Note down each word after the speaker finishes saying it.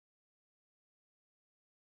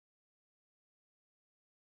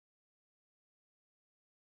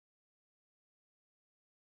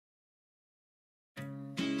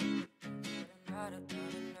I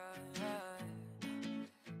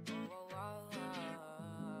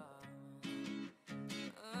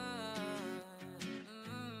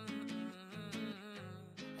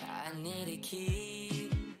need to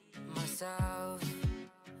keep myself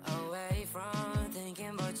away from thinking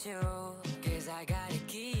about you, 'cause I gotta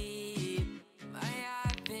keep my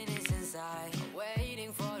happiness inside,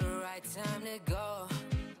 waiting for the right time to go.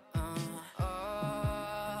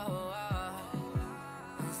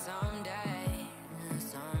 Someday,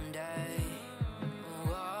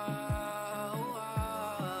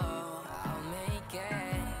 I'll make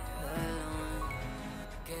it alone.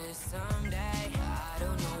 'Cause someday, I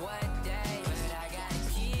don't know what day, but I gotta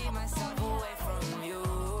keep myself away from you.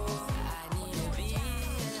 I need to be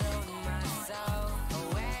alone with myself,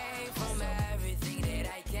 away from everything that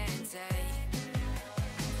I can't take.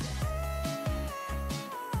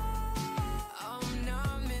 I'm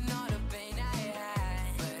numbing all the pain I had,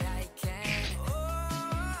 but I can't.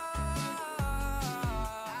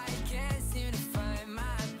 I can't seem to find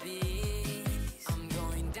my peace. I'm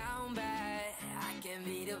going down bad, I can't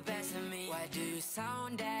be the best of me. Why do you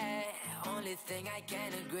sound dead? Only thing I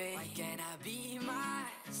can agree, why can't I be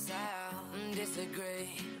myself? Disagree.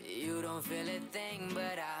 You don't feel a thing,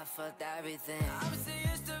 but I felt everything. I'm so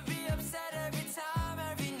used to be upset every time,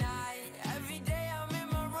 every night. Every day I'm in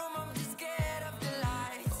my room, I'm just scared of the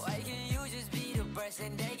lights. Why can't you just be the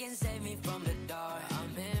person that can save me from the dark?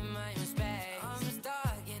 I'm in my own space, I'm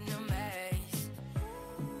stuck in a maze.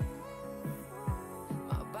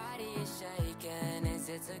 My body is shaking, is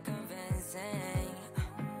it too convincing?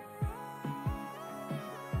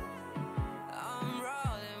 I'm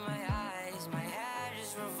rolling my eyes, my head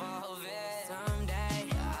is revolving. Someday,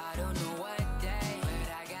 I don't know what day, but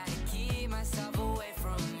I gotta keep myself away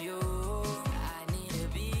from you. I need to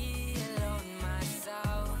be alone with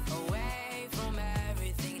myself, away from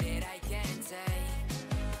everything that I can't take.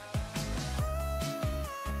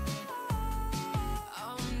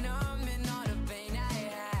 I'm numbing all the pain I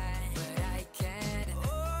had, but I can't.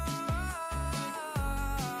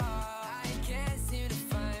 I can't seem to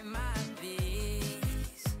find my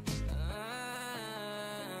peace.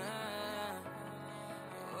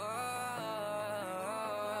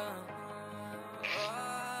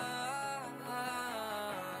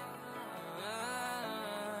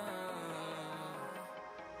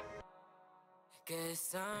 Cause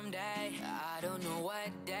someday, I don't know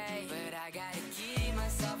what day, but I gotta keep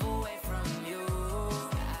myself away from you.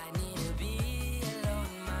 I need to be alone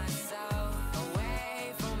with myself,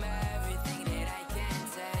 away from everything that I can't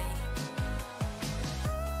take.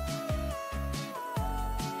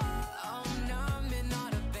 I'm numbing all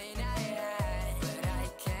the pain I had, but I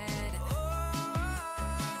can't.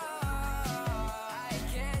 I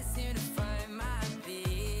can't seem to find my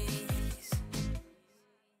peace.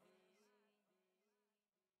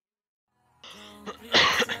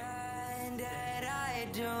 Pretend that I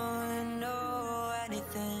don't know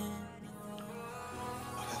anything.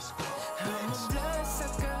 I'm a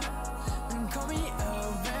bloodsucker, and call me a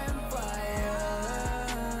vampire.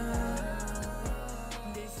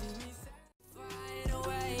 They see me find a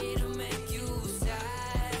way to make you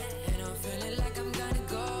sad, and I'm feeling like I'm gonna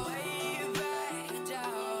go way back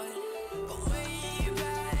down, way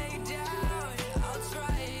back down. I'll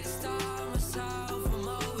try to stop myself from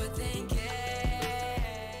overthinking.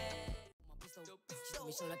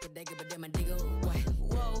 Me show like a dagger, but then my diggle. What?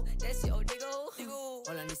 Whoa, that's your diggle.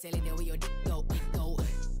 All on this selling there with your dick go.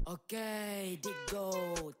 Okay, dick go.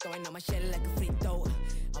 Throwing on my shell like a free throw.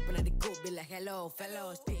 Up in the coop, be like hello,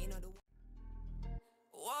 fellow. Spitting on the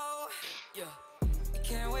Whoa, yeah. I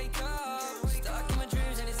can't wake up, stuck in my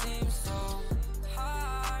dreams and it seems so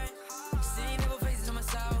hard. Seeing double faces on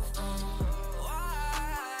myself.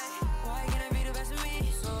 Why can't I be the best of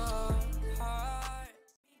me? So hard.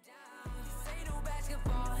 Me down, this ain't no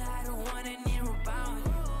basketball. I don't want any rebound.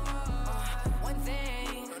 One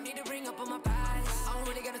thing, don't need to bring up on my past. I don't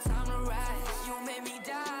really got the time to rest. You made me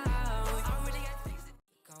down. I don't really got things to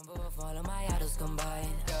combo of all of my idols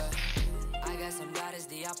combined. I got some daughters,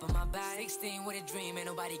 they up on my back. 16 with a dream, ain't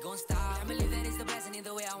nobody gon' stop. Can't believe that it's the blessing,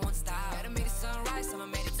 either way I won't stop. Gotta make the sunrise, I'ma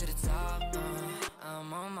make it to the top.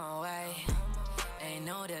 I'm on my way, ain't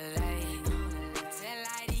no delay. Till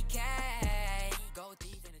I decay, go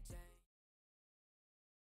deep in the chain.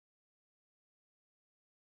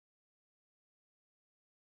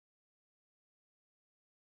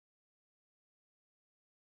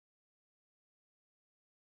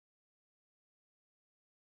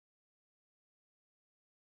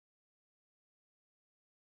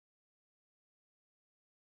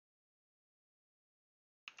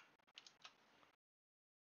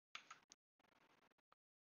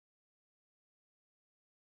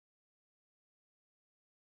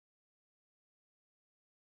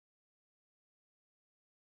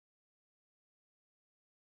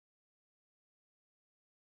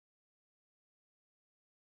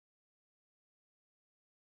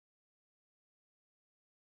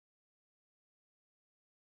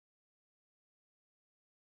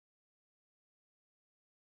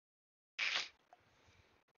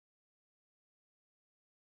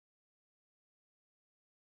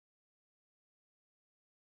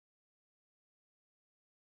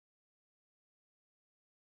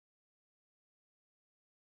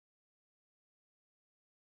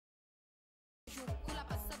 Chucula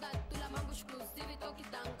passada, tula mambo exclusivo, toque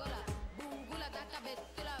da Angola. Bungula da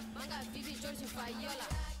cabetula, manga vive Jorge Faiola.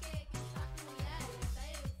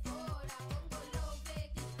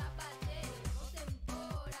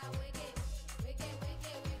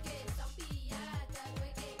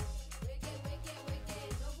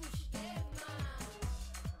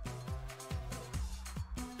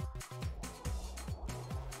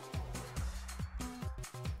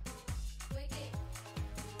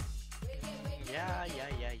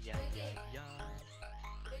 Ya.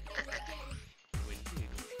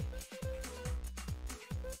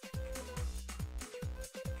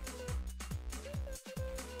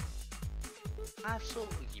 Masuk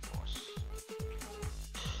lagi bos.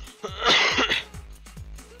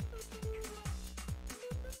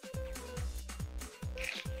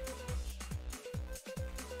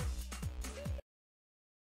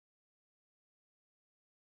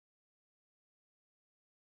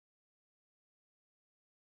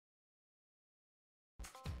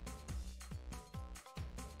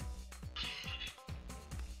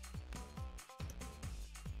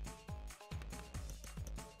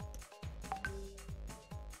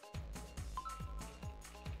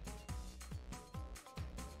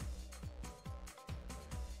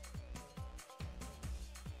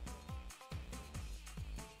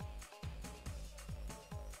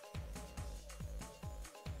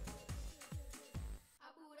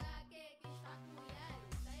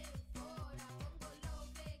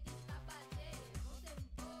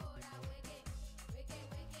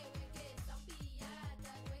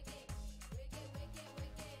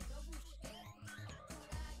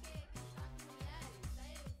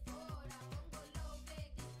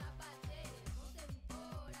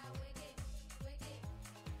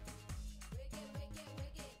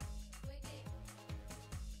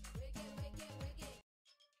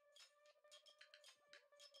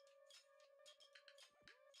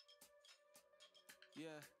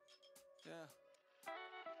 Yeah.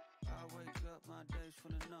 I wake up, my days full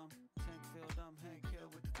of numb. Tank filled, I'm Hank Hill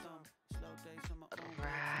with the thumb. Slow days on my own.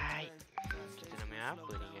 Alright. Kita namanya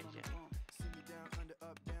apa ni guys?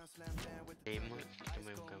 Demo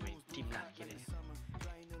kita main tim lah kira.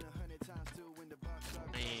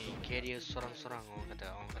 Ni carrier sorang-sorang orang kata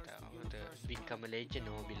become a legend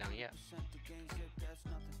orang bilang ya.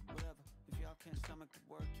 Can't stomach the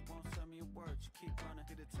work, you won't send me a word, you keep running.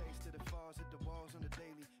 Get a taste of the falls, hit the walls on the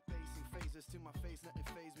daily. Facing phases to my face, nothing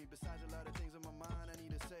faze me. Besides a lot of things on my mind I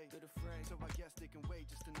need to say. Bit afraid, so I guess they can wait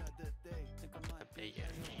just another day. Think I might be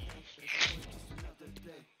just another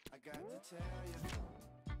day. I got to tell you,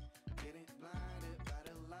 getting blinded by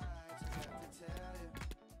the lights. I got to tell you,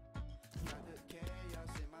 about the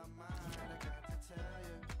chaos in my mind. I got to tell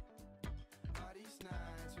you, all these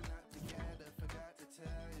nights we're not together. Forgot to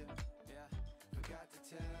tell you. Got to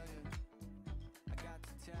tell you, I got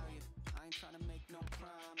to tell you, I ain't trying to make no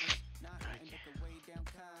promise. Not nothing but the way down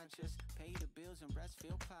conscious. Pay the bills and rest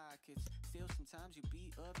fill pockets. Still sometimes you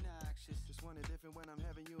be obnoxious. Just want it different when I'm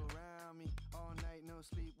having you around me. All night no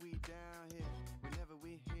sleep, we down here. Whenever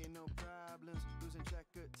we hear no problems. Losing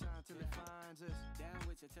track good time till it finds us. Down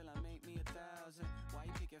with you till I make me 1,000. Why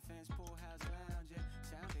you pick your fence, pool house lounging?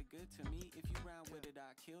 Sounded good to me if you round with it.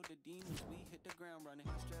 I kill the demons, we hit the ground running.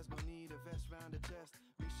 My stress gon' need a vest round the chest.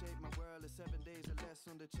 Reshape my world in 7 days or less.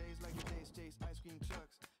 On the chase like the days chase ice cream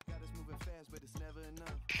trucks. Got us moving fast, but it's never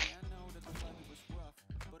enough. Yeah, I know that the weather was rough,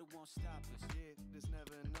 but it won't stop us. Yeah, it's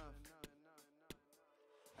never enough.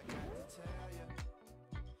 I got to tell you,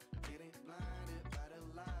 getting blinded by the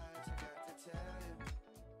lights. I got to tell you,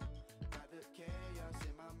 about the chaos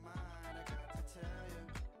in my mind. I got to tell you,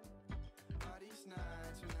 all these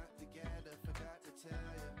nights we're not together. Forgot to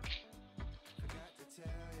tell you, forgot to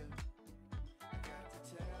tell you. I got to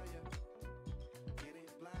tell you, getting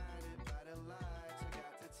blinded by the lights. I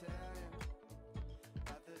got to tell you,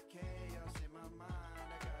 about the chaos in my mind.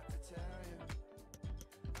 I got to tell you,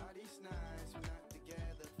 all these nights we're not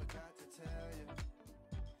together. Forgot to tell you,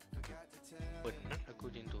 forgot to tell you. Benar aku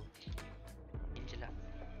macam tu. Angela.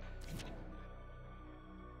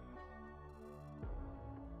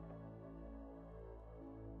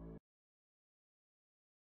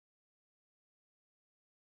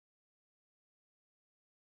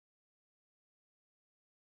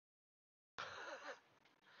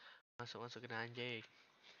 Masuk kena anjing.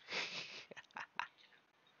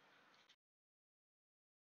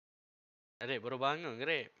 Rep baru bangun ke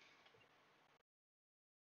Rep?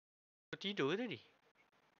 Kau tidur ke tadi?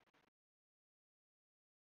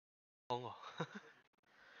 Oh.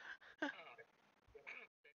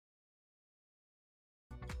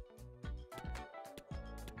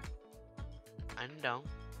 Andong.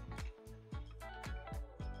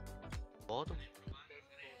 Oh tu.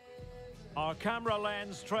 Our camera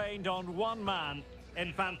lens trained on one man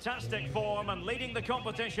in fantastic form and leading the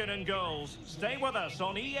competition in goals. Stay with us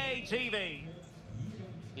on EA TV.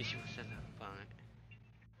 Isu salah bang.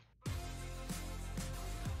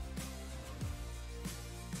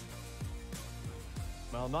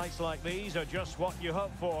 Well, nights like these are just what you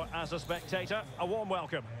hope for as a spectator. A warm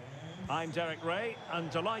welcome. I'm Derek Ray and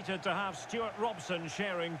delighted to have Stuart Robson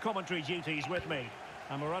sharing commentary duties with me.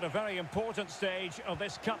 And we're at a very important stage of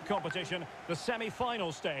this cup competition, the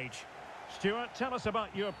semi-final stage. Stuart, tell us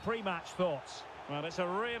about your pre-match thoughts. Well, it's a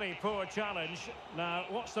really poor challenge. Now,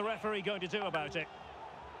 what's the referee going to do about it?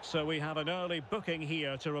 So we have an early booking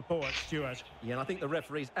here to report, Stuart. Yeah, and I think the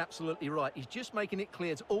referee's absolutely right. He's just making it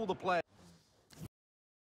clear to all the players.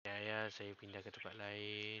 Ya, saya pindah ke tempat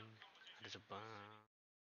lain. Ada sebab.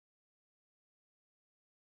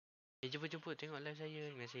 Jemput-jemput tengok live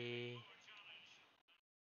saya. Terima kasih.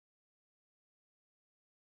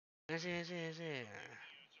 Terima kasih.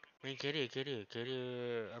 Main career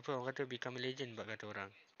apa orang kata become a legend buat kata orang.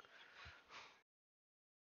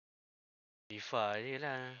 Fifa je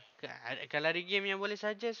lah. Kalau ada game yang boleh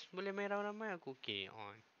suggest, boleh main ramai-ramai aku okay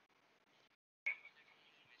on.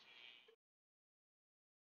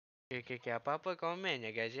 Okay. Apa-apa komen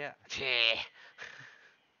ya guys ya. Cih.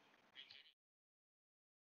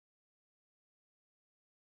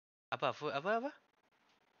 Apa?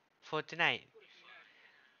 Fortnite.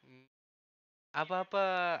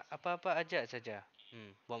 Apa-apa ajak saja.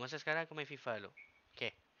 Buat masa sekarang aku main FIFA dulu.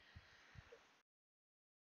 Okay.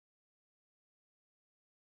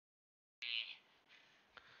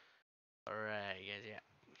 Alright guys ya.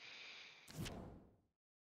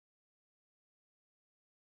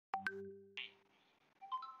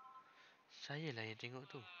 Saya lah yang tengok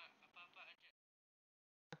tu.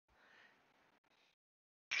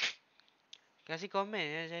 Kasih komen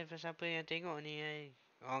ya siapa yang tengok ni.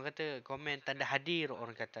 Orang kata komen tanda hadir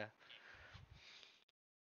orang kata.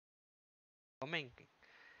 Komen.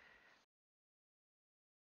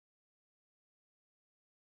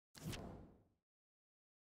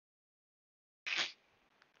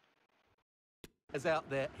 Is out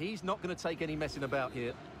there. He's not going to take any messing about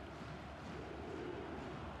here.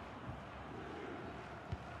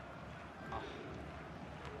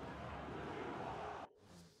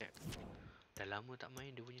 Dah lama tak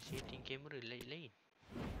main dia punya setting kamera lain-lain.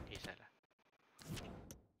 Salah.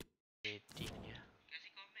 Setting ya.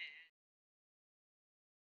 Kasih komen.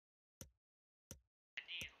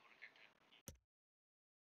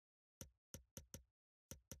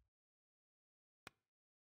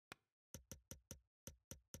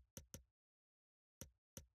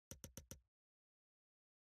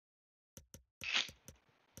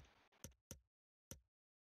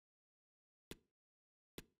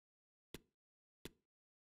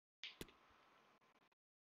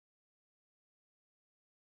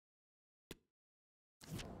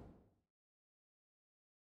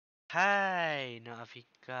 Hai, Nok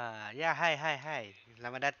Afika. Ya, hai.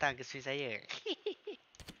 Selamat datang ke stream saya.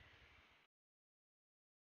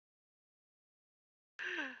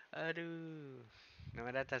 Aduh.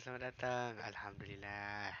 Selamat datang.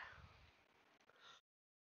 Alhamdulillah.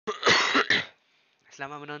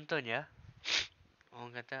 Selamat menonton ya.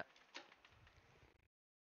 Orang kata.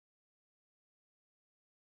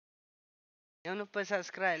 Jangan lupa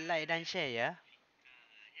subscribe, like dan share ya.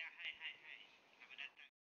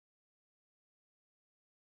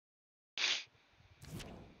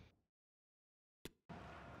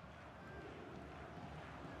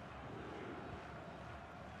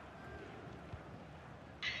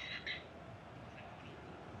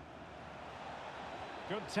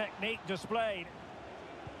 Good technique displayed.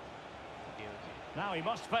 Okay. Now he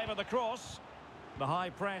must favour the cross. The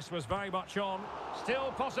high press was very much on.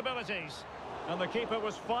 Still possibilities. And the keeper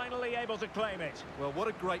was finally able to claim it. Well,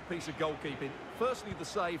 what a great piece of goalkeeping. Firstly, the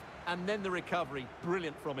save, and then the recovery.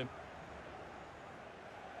 Brilliant from him.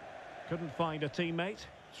 Couldn't find a teammate.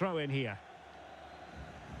 Throw in here.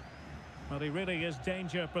 Well, he really is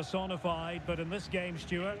danger personified, but in this game,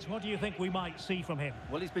 Stuart, what do you think we might see from him?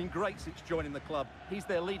 Well, he's been great since joining the club. He's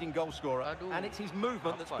their leading goal scorer, and it's his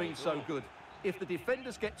movement that's been so good. If the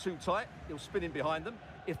defenders get too tight, he'll spin in behind them.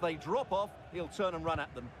 If they drop off, he'll turn and run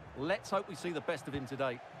at them. Let's hope we see the best of him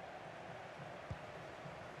today.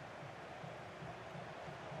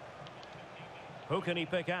 Who can he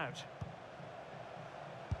pick out?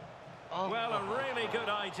 Well, a really good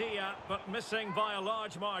idea, but missing by a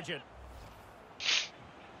large margin.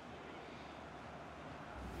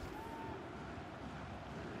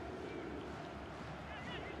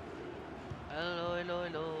 Hello.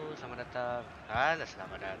 Selamat datang.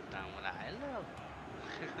 Selamat datang pula. Hello.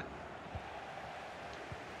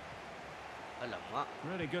 Alamak.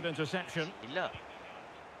 Really good interception. Gila.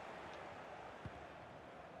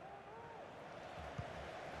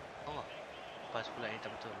 Oh. Pas pula yang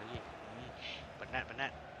tak betul lagi.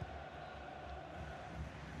 Penat.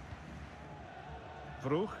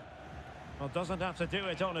 Vroeg. Well, doesn't have to do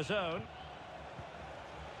it on his own.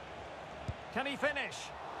 Can he finish?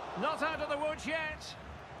 Not out of the woods yet.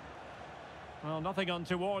 Well, nothing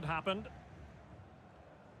untoward happened.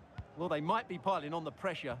 Well, they might be piling on the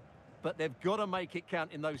pressure, but they've got to make it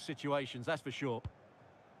count in those situations, that's for sure.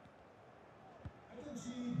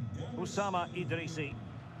 Oussama Idrissi.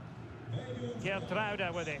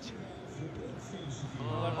 Geertruida with it.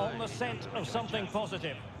 Well, they're on the scent of something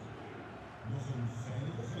positive.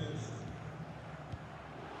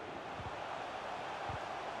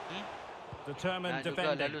 Determined Juga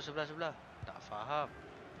defending. lalu sebelah-sebelah. Tak faham.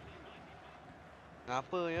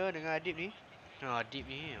 Ngapa ya dengan Adib ni? Adib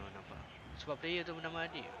ni nampak. Sebab player tu bernama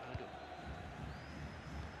Adib. Aduh.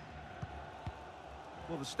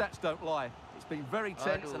 Well, the stats don't lie. It's been very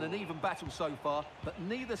tense and an even battle so far, but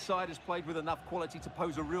neither side has played with enough quality to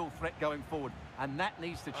pose a real threat going forward, and that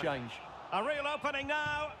needs to change. A real opening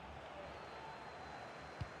now.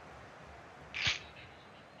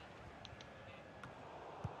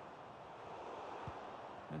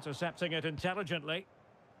 Intercepting it intelligently.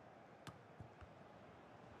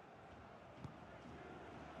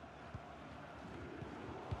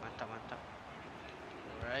 Mantap.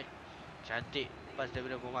 Alright. Cantik pas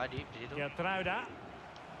daripada Muhammad Adib di situ. Geertruida.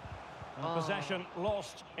 And possession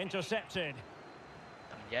lost, intercepted.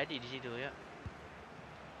 Tak menjadi di situ ya.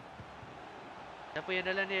 Siapa yang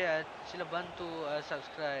dalam dia sila bantu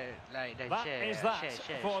subscribe, like dan That share. is that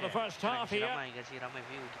share, for the first half here. Kasih ramai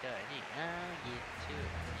view kita ni. Gitu.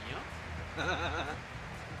 Ya.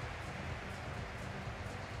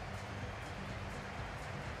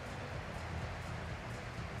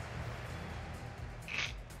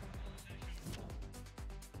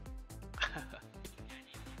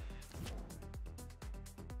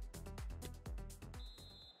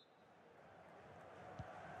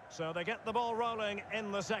 So they get the ball rolling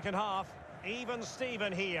in the second half. Even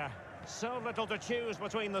Steven here. So little to choose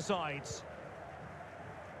between the sides.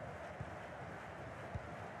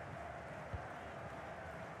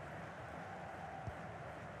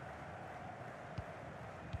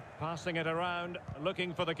 Passing it around,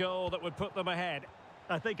 looking for the goal that would put them ahead.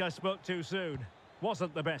 I think I spoke too soon.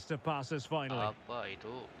 Wasn't the best of passes finally. Apa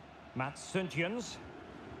itu? Mats Sintjens.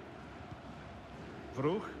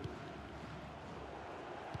 Vroeg.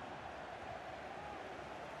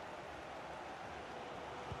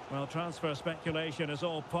 Well, transfer speculation is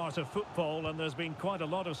all part of football, and there's been quite a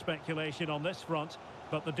lot of speculation on this front,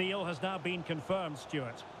 but the deal has now been confirmed,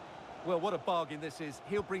 Stuart. Well, what a bargain this is.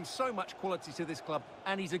 He'll bring so much quality to this club,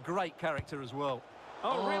 and he's a great character as well.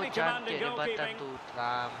 Oh, really commanding cantik goalkeeping. jembatan tu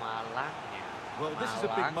ramalangnya. Well, this is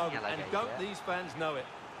a big moment, Malangnya and lagi, don't ya. these fans know it?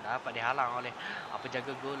 Dapat dihalang oleh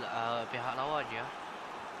penjaga gol pihak lawan ya.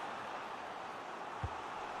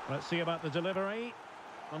 Let's see about the delivery.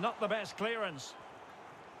 Well, not the best clearance.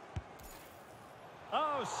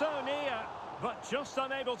 Oh, so near, but just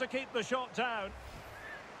unable to keep the shot down.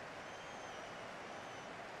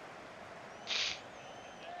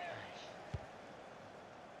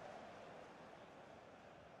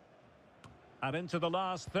 And into the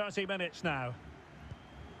last 30 minutes now.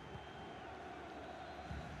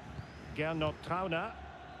 Gernot Trauner.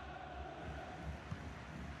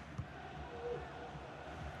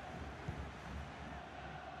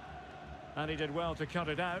 And he did well to cut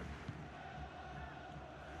it out.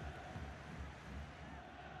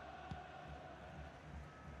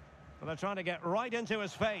 Well, they're trying to get right into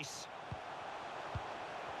his face.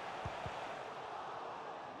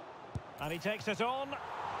 And he takes it on.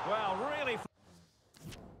 Well, really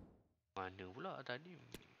Mana pula tadi?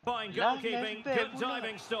 fine goalkeeping, good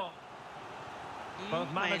diving stop.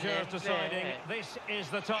 Both managers deciding this is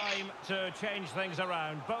the time to change things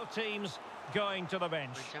around. Both teams going to the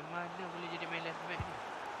bench. Macam mana boleh jadi main left back ni?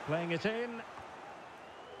 Playing it in.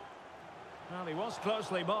 Well, he was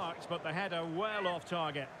closely marked, but the header well off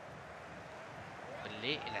target.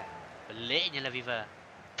 Pelik lah. Peliknya lah FIFA.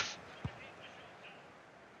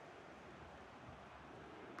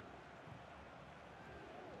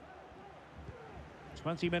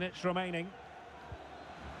 20 minutes remaining.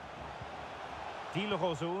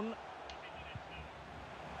 Dilrosun.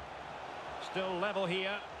 Still level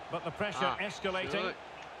here, but the pressure escalating. Shoot.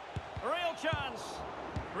 Real chance.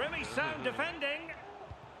 Really sound defending.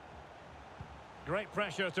 Great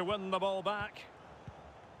pressure to win the ball back.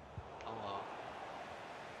 Oh.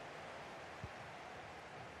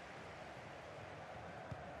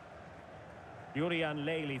 Julian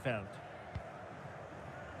Lelyveld.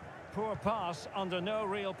 Poor pass under no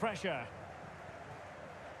real pressure.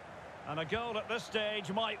 And a goal at this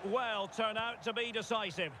stage might well turn out to be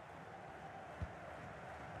decisive.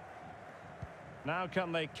 Now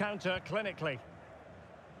can they counter clinically?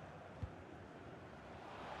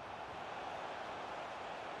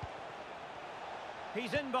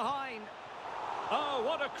 He's in behind. Oh,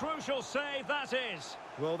 what a crucial save that is.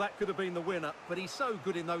 Well, that could have been the winner, but he's so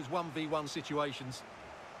good in those 1v1 situations.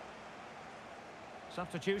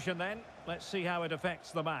 Substitution then. Let's see how it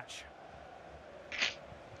affects the match.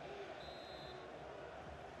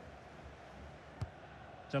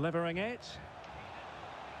 Delivering it.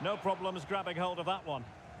 No problems grabbing hold of that one.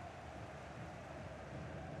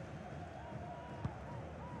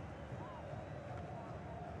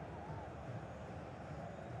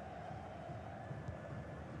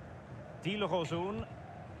 Dilrosun.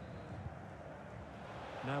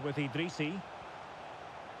 Now with Idrissi.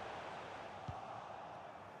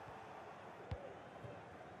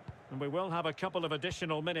 And we will have a couple of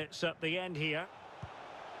additional minutes at the end here.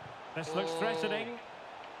 This looks threatening.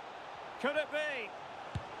 Could it be?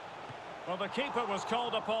 Well, the keeper was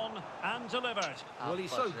called upon and delivered. Well,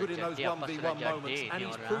 he's so good in those 1v1 moments, and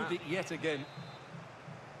he's proved it yet again.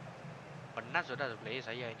 Penat sudah player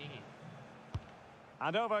saya ini.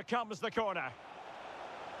 And over comes the corner.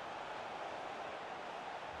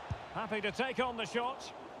 Happy to take on the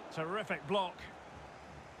shot. Terrific block.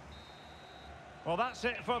 Well, that's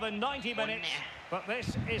it for the 90 minutes. But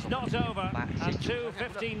this is not over. And two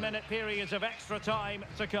 15-minute periods of extra time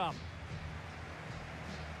to come.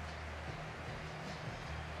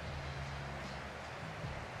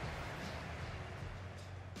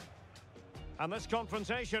 And this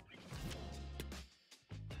confrontation...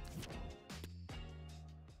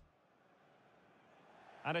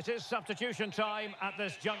 And it is substitution time at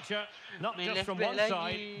this juncture, not just from one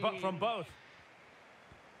side, but from both.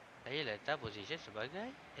 Saya letak posisi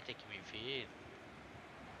sebagai attacking midfield.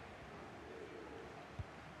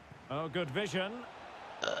 Oh, good vision.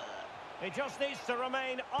 He just needs to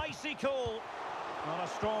remain icy cool. Not a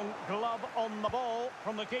strong glove on the ball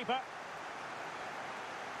from the keeper.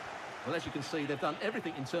 Well, as you can see, they've done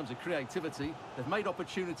everything in terms of creativity. They've made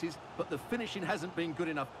opportunities, but the finishing hasn't been good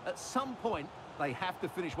enough. At some point, they have to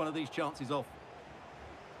finish one of these chances off.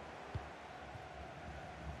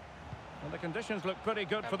 Well, the conditions look pretty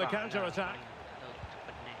good for the counter-attack.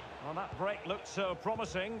 Well, that break looked so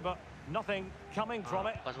promising, but nothing coming from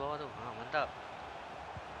it. Pas bawah tu, mantap.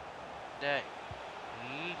 Dek.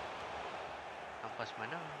 Pas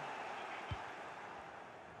mana?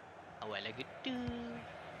 Awal lagi tu.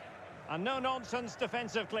 And no-nonsense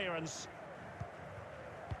defensive clearance.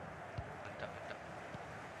 Mantap, mantap.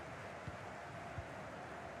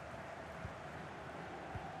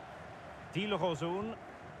 Dilrosun.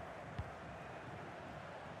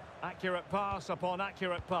 Accurate pass upon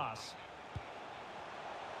accurate pass.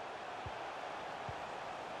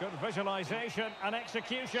 Good visualization and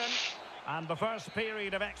execution. And the first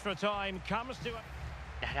period of extra time comes to a...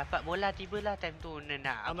 Dah dapat bola tibalah time tu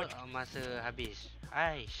nak apa masa habis.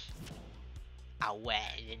 Aish.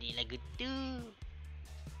 Awal jadi lagu tu.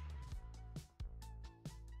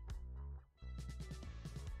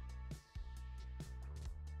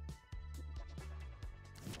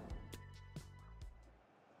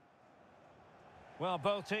 Well,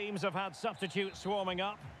 both teams have had substitutes warming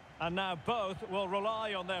up, and now both will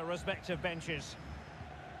rely on their respective benches.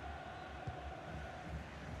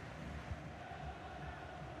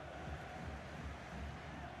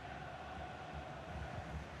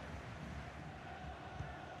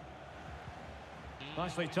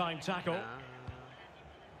 Nicely timed tackle.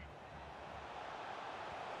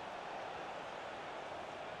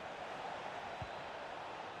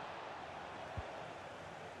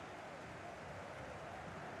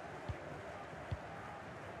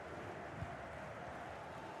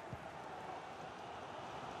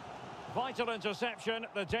 Vital interception.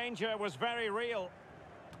 The danger was very real.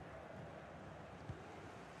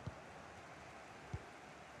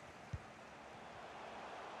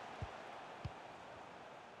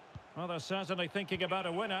 Well, they're certainly thinking about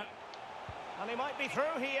a winner. And he might be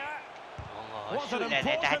through here. What an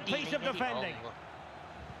important piece of defending.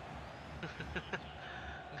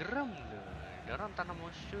 Geram tu. Diorang tak nak mau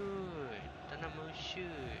shoot. Tak nak mau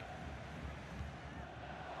shoot.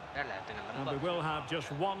 Dah lah tengah lembab. And we will have just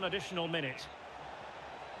one additional minute.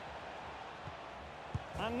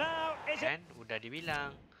 And now is it... Kan udah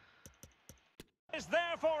dibilang. Is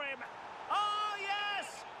there for him. Oh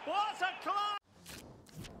yes! What a class!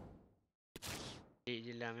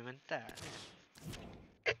 Je lah memang tak.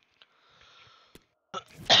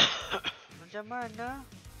 Macam mana?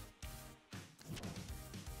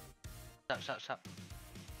 Sap.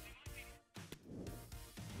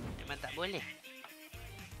 Memang tak boleh.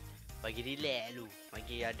 Bagi relax dulu.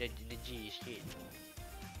 Bagi ada energy sikit.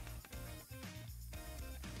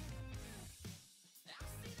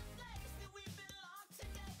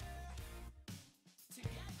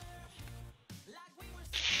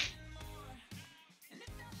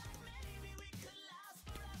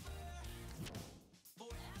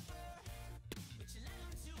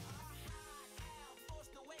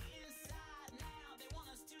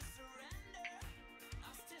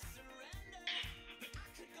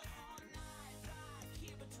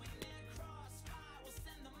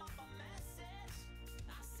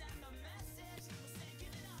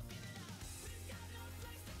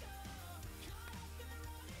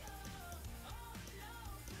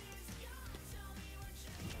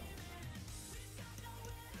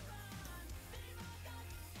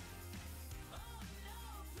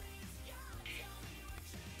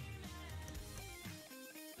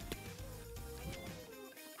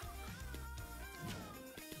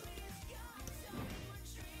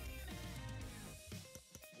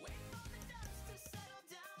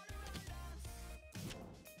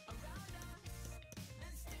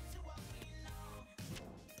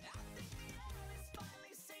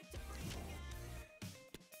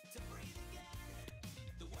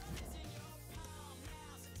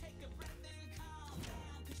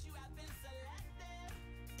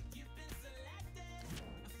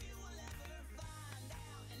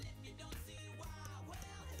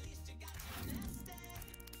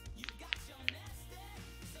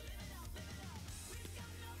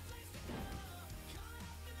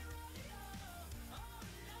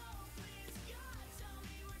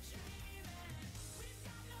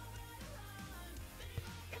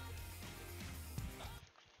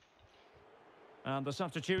 And the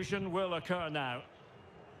substitution will occur now.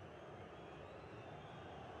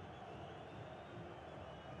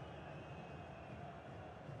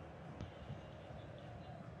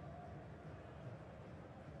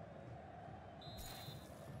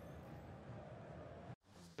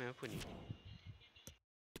 Apa ni?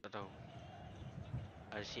 Tak tahu.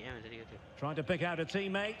 RCM tadi kata. Trying to pick out a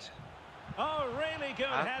teammate. Oh, really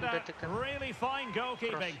good header. Really fine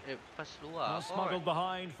goalkeeping. Pas luar. Smuggled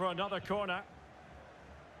behind for another corner.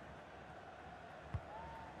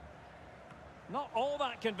 Not all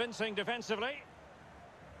that convincing defensively.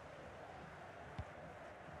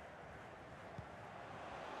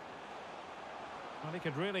 Well, he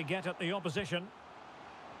could really get at the opposition.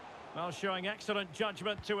 Well, showing excellent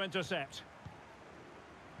judgment to intercept.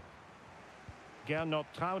 Gernot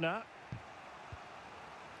Trauner.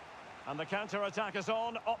 And the counter-attack is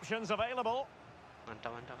on. Options available.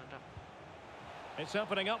 Mantap. It's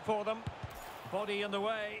opening up for them. Body in the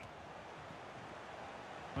way.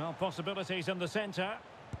 Well, possibilities in the centre.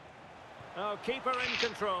 Oh, keeper in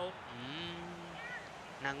control.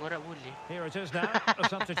 Nak ngorak boleh. Here it is now, a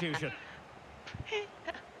substitution.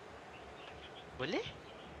 Boleh?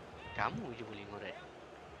 Kamu je boleh ngorak.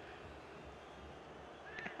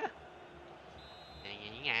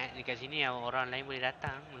 Ingat, dekat sini orang lain boleh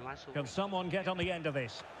datang, boleh masuk. Can someone get on the end of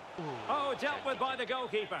this? Oh, dealt with by the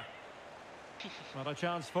goalkeeper. Well, a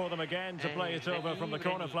chance for them again to play it over from the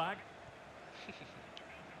corner flag.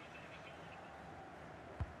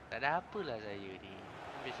 Tak ada apalah saya ni.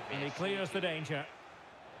 And he clears the danger.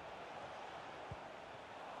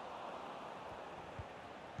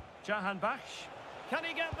 Jahanbach. Can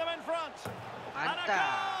he get them in front? And a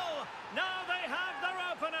goal! Now they have their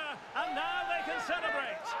opener, and now they can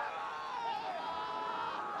celebrate.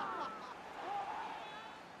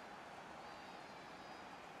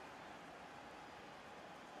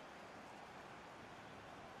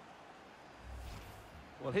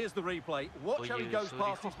 Well, here's the replay. Watch how he goes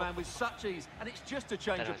past his man with such ease, and it's just a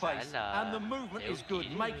change of pace. And the movement is good,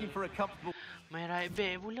 making for a comfortable main right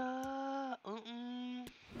back pula.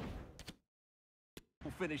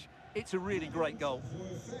 Finish. It's a really great goal.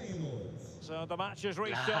 So the match is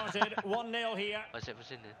restarted. 1-0 here. Pasal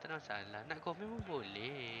ni, tak ada masalah. Nak komen pun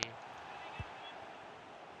boleh.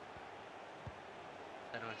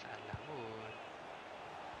 Tak ada masalah pun.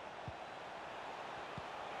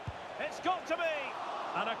 It's got to be.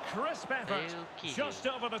 And a crisp effort, just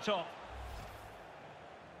over the top.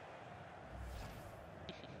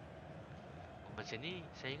 Macam ni,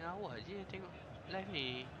 saya dengan awak je tengok live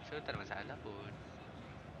ni. So, tak ada masalah pun.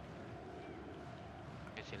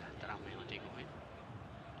 Biasalah, tak ramai orang tengok kan.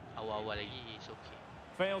 Awal-awal lagi, it's okay.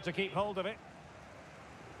 Failed to keep hold of it.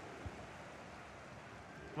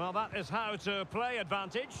 Well, that is how to play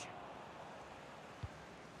advantage.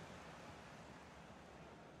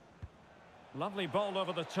 Lovely ball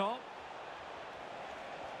over the top.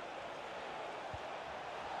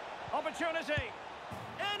 Opportunity.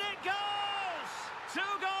 In it goes! 2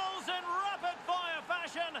 goals in rapid-fire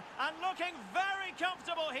fashion and looking very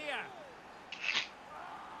comfortable here.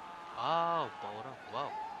 Oh, power. Wow.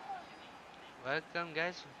 Welcome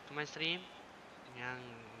guys to my stream. Yang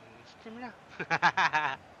stream lah.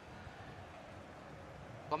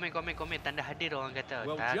 Komen tanda hadir orang kata.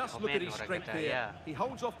 Well, Tak just look at komen his orang strength kata, here. ya. He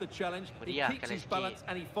holds off the challenge, he Meriah keeps kalau his sikit. balance,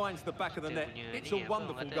 and he finds the back of the Kita net. punya It's ni, a apa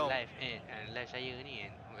wonderful orang kata, goal. live saya ni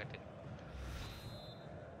kan orang kata.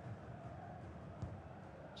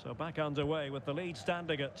 So back underway with the lead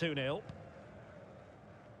standing at 2-0.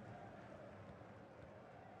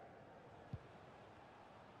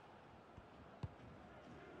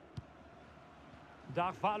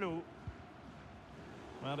 Darfalu.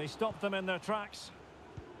 Well, he stopped them in their tracks.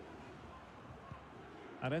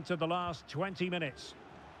 And into the last 20 minutes.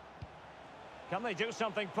 Can they do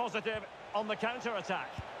something positive on the counter-attack?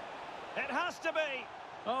 It has to be!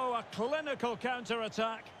 Oh, a clinical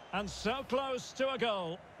counter-attack. And so close to a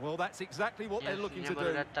goal. Well, that's exactly what they're looking to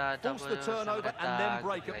baru do. datang, Force the turnover and then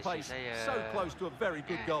break at pace. So close to a very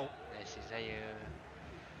good goal. Lesson saya.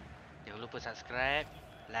 Jangan lupa subscribe,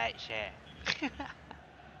 like, share.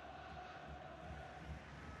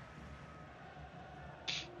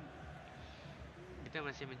 Kita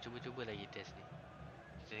masih mencuba-cuba lagi test ni.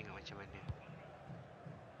 Kita tengok macam mana.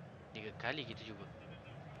 3 kali kita cuba.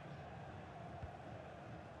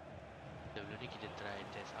 Sebelum ni kita try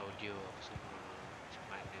test audio apa semua. Macam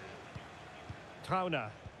mana. Trauner.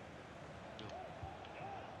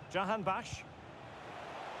 Jahan Bash.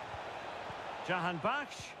 Jahan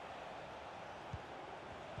Bash.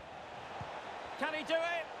 Can he do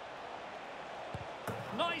it?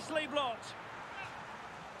 Nicely blocked.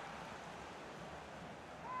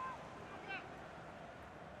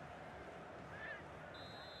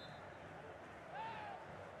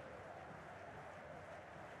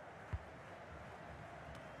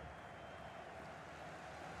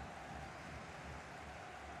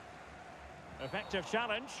 Effective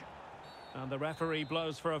challenge. And the referee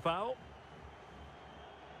blows for a foul.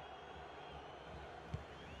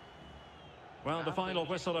 Well, the final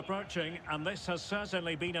whistle approaching, and this has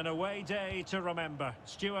certainly been an away day to remember.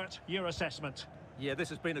 Stuart, your assessment? Yeah, this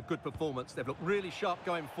has been a good performance. They've looked really sharp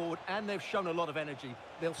going forward, and they've shown a lot of energy.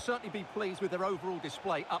 They'll certainly be pleased with their overall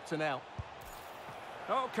display up to now.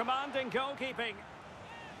 Oh, commanding goalkeeping.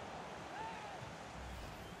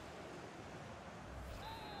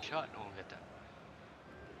 Shot orang kata.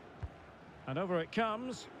 And over it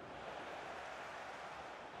comes.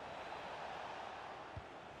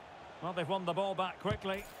 Well, they've won the ball back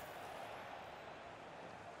quickly.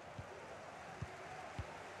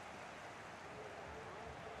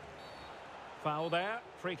 Foul there.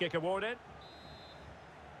 Free kick awarded.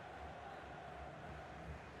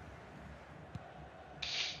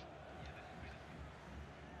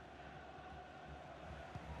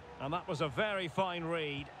 And that was a very fine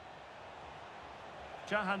read.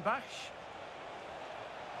 Jahan Bash.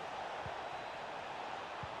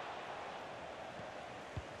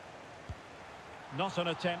 Not an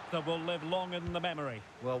attempt that will live long in the memory.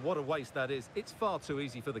 Well, what a waste that is. It's far too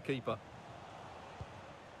easy for the keeper.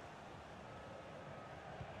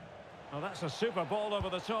 Oh, that's a super ball over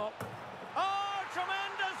the top. Oh,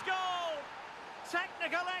 tremendous goal!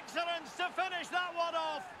 Technical excellence to finish that one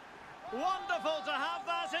off. Wonderful to have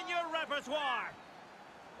that in your repertoire.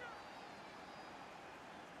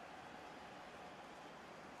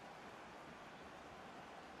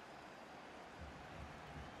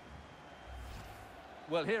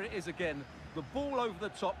 Well, here it is again. The ball over the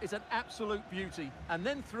top is an absolute beauty. And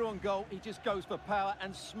then through on goal, he just goes for power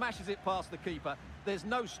and smashes it past the keeper. There's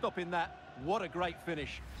no stopping that. What a great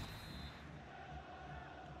finish.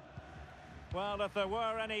 Well, if there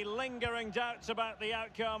were any lingering doubts about the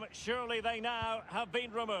outcome, surely they now have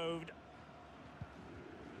been removed.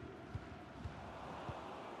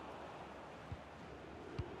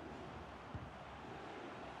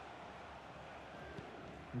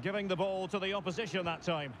 Giving the ball to the opposition that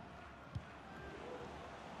time.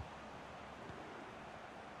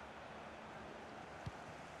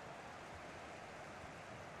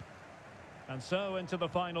 And so into the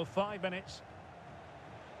final 5 minutes.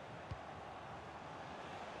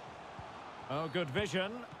 Oh, good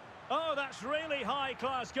vision. Oh, that's really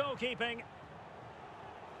high-class goalkeeping.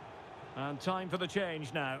 And time for the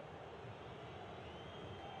change now.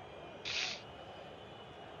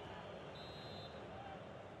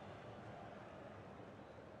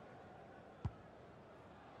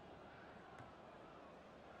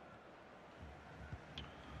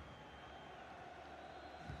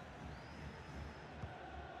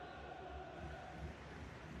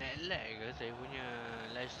 At lag ke saya punya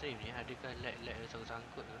live stream ni? Adakah lag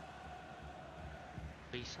sangkut ke?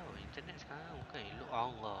 Risau internet sekarang bukan elok.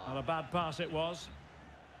 Allah. And a bad pass it was.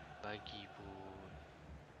 Bagi pun.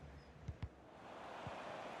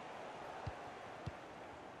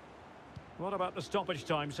 What about the stoppage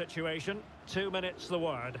time situation? 2 minutes the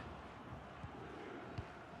word.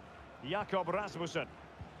 Jakob Rasmussen.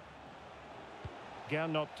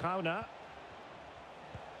 Gernot Trauner.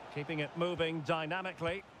 Keeping it moving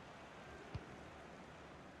dynamically.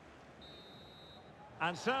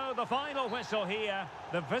 And so the final whistle here.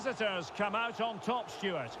 The visitors come out on top,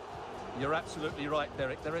 Stuart. You're absolutely right,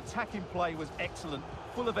 Derek. Their attacking play was excellent,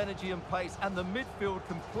 full of energy and pace, and the midfield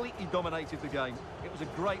completely dominated the game. It was a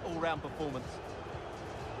great all-round performance.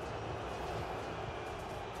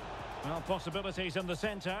 Well, possibilities in the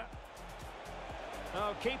centre.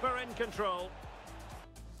 Oh, keeper in control.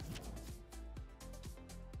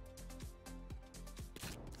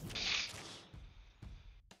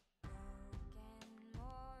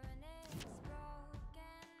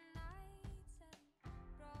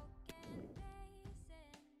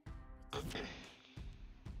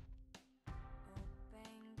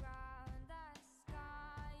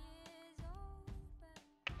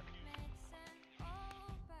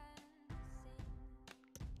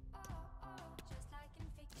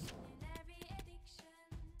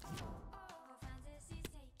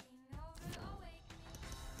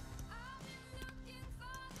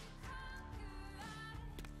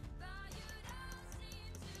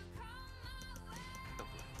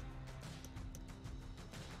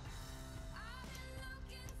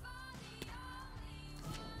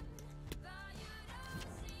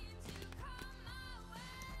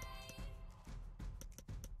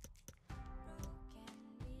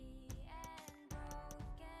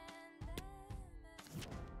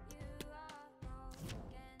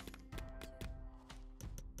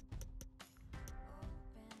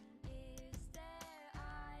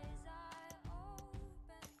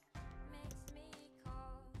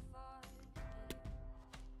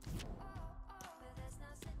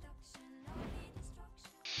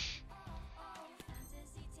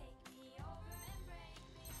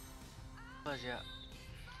 Apa sekejap?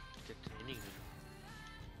 Kita training dulu.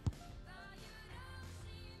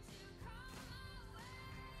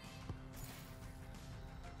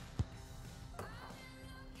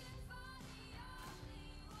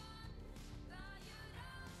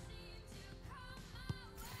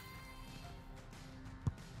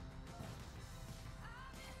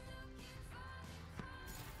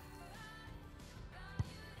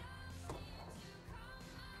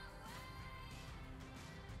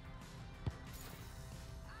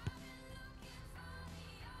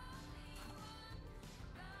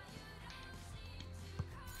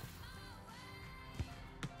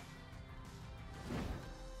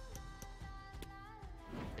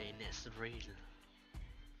 Next rail.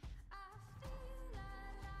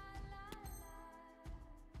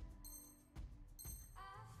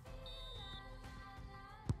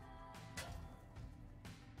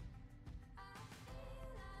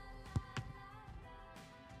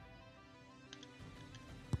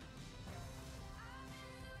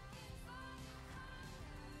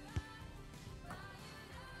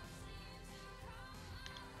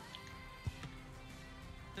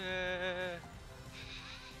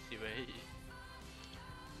 Si baik.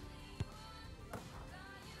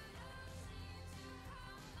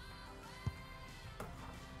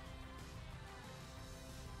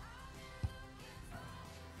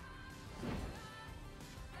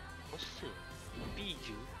 Kosa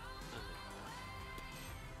biju.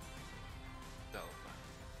 Kau apa?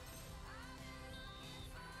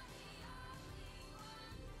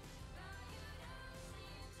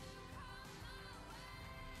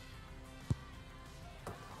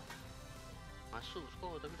 Masuk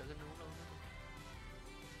skor tapi tak kena ulang.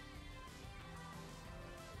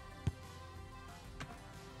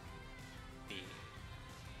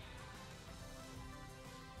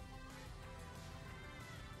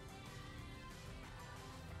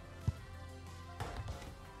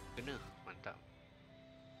 Kena, mantap.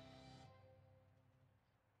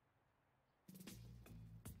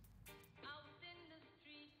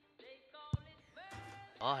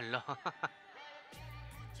 Allah.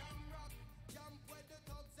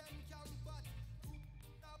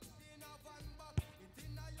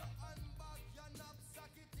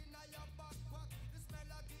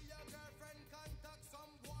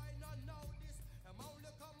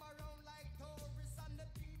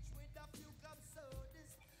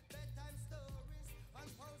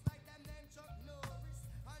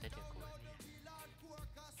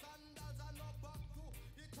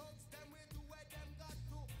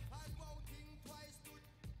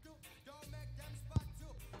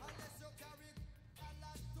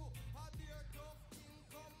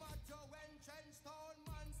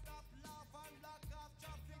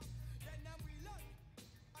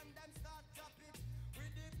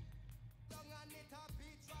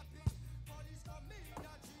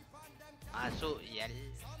 Masuk ya.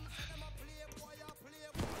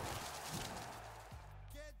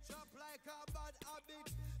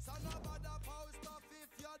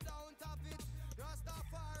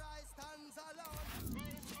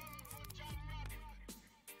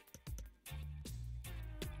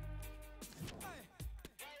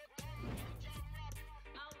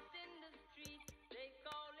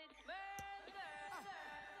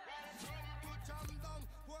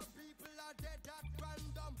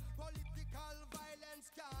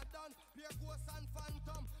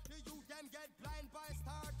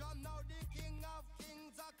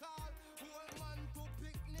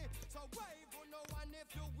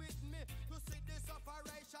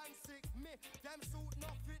 Them suit no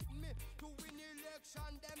fit me. To win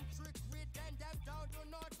election, them trick with them down to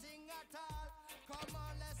nothing at all. Come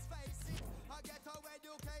on, let's face it. I get our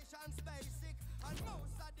education's basic, and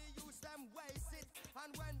most of the youth them waste it.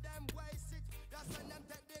 And when them waste it, that's when them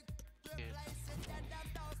take the replace it. Then them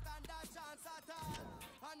don't stand a chance at all.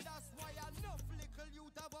 And that's why enough little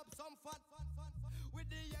youth have up some fat with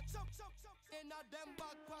the chuck in a them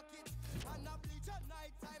back pocket, and a bleach at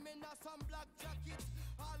night time in a some black jacket.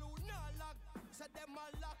 All who not lock, said them a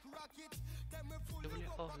lock rocket. Them we full of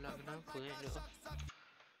up and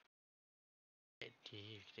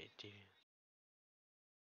Detektif.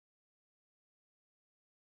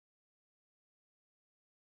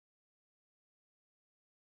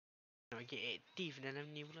 Nak bagi aktif dalam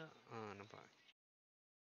ni pula. Nampak.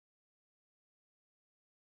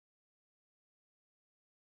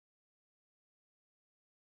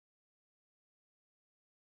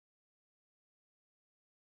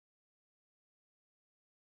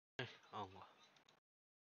 Allah.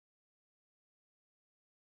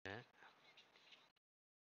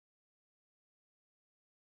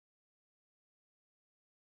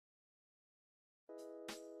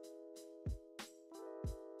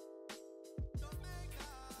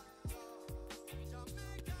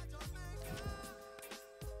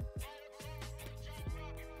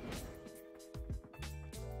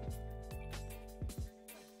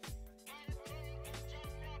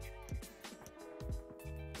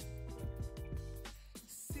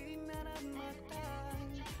 Sinaran mata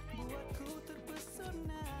buatku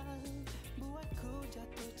terpesona, buatku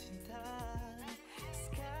jatuh cinta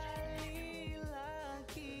sekali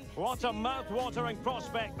lagi. What a mouth-watering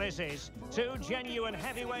prospect this is. Two genuine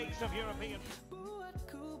heavyweights of European...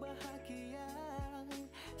 Buatku bahagia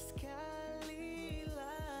sekali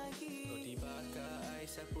lagi. Roti bakar ais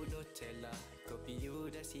sapu Nutella, kopi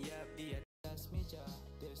udah siap di atas meja.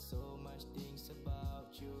 There's so much things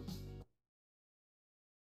about you.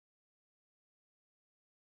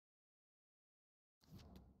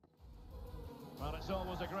 Well, it's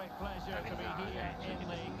always a great pleasure to be here in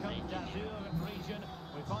the Côte d'Azur region.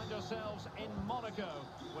 We find ourselves in Monaco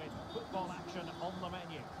with football action on the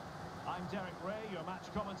menu. I'm Derek Ray, your match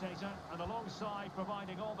commentator, and alongside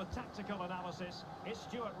providing all the tactical analysis is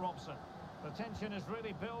Stuart Robson. The tension is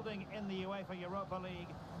really building in the UEFA Europa League.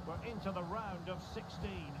 We're into the round of 16.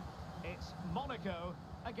 It's Monaco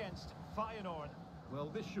against Feyenoord. Well,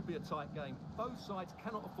 this should be a tight game. Both sides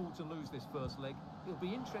cannot afford to lose this first leg. It'll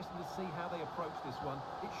be interesting to see how they approach this one.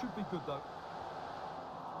 It should be good, though.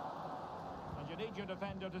 And you need your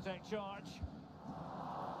defender to take charge.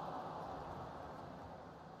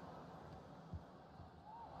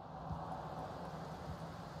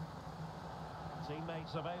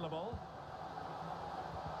 Teammates available.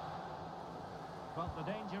 But the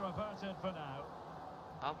danger averted for now.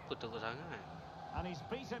 Apa tu sangat? And he's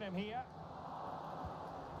beaten him here.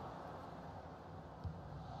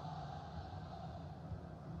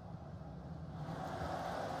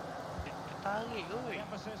 The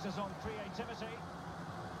emphasis is on creativity.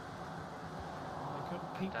 They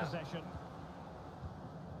couldn't keep possession.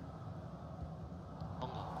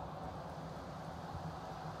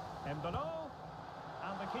 Mbano,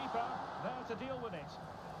 and the keeper there to deal with it.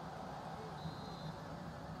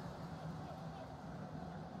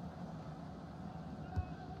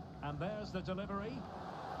 And there's the delivery.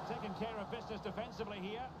 Taking care of business defensively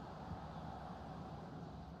here.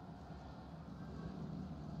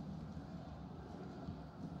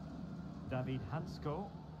 David Hansko.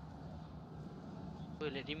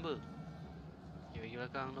 Lihat timba. Bagi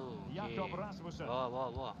belakang tu. Jakob Rasmussen.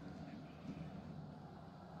 Bawa.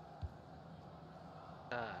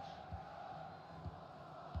 Atas.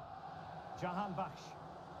 Jahan Baksh.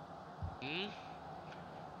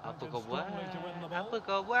 Apa kau buat? Strongly to win the ball. Apa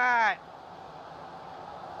kau buat?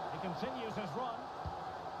 He continues his run.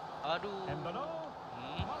 Aduh. Mbano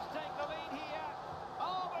must take the lead here.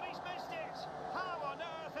 Oh, but he's missed it. How on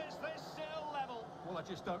earth is this still level? Well, I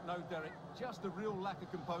just don't know, Derek. Just a real lack of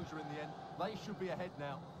composure in the end. They should be ahead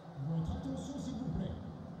now. Votre attention, s'il vous plaît.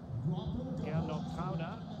 Gernot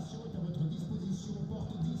Trauner.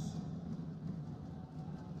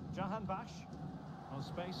 Jahan Bash. On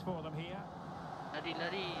space for them here.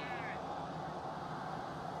 Lari.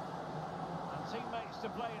 And teammates to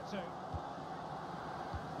play it to.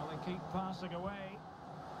 Well, they keep passing away.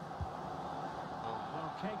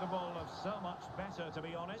 Well, capable of so much better, to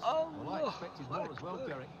be honest. Well, I expected more as well,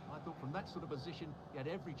 Derek. I thought from that sort of position, he had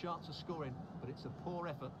every chance of scoring, but it's a poor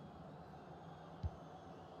effort.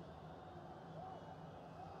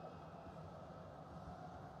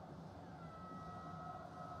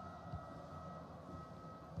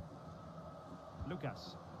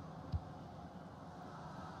 Lucas.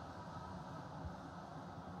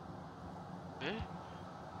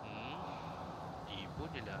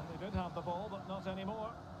 They did have the ball, but not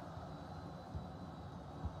anymore.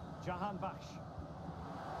 Jahan Bash.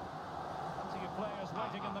 Plenty of players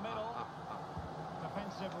waiting in the middle.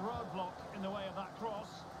 Defensive roadblock in the way of that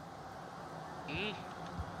cross.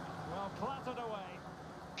 Well, clattered away.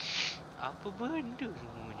 Apa benda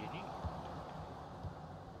semuanya ni?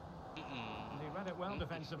 He read it well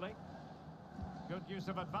defensively. Good use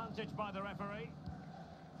of advantage by the referee.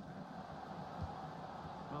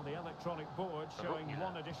 Well, the electronic board showing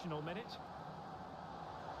one additional minute.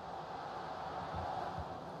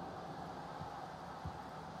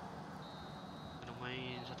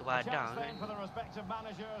 A chance then for the respective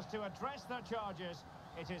managers to address their charges.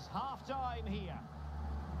 It is half-time here.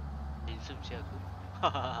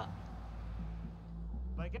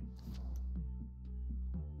 They get...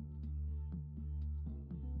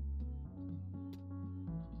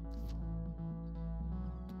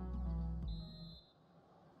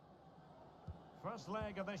 First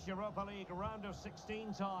leg of this Europa League round of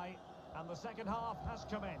 16 tie, and the second half has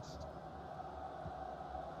commenced.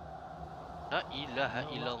 La ilaha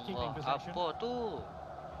illallah. Apa tu?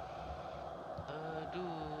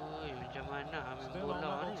 Aduh, macam mana ambil Still bola on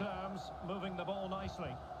level ni? terms, moving the ball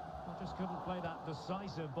nicely. Well, just couldn't play that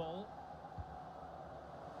decisive ball.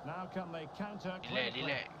 Now can they counter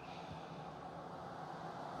clinically?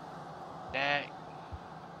 Relax.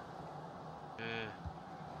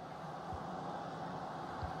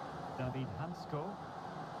 David Hansko.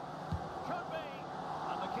 Could be!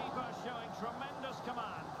 And the keeper showing tremendous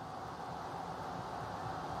command.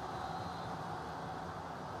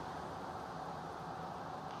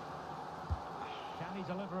 Can he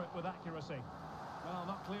deliver it with accuracy? Well,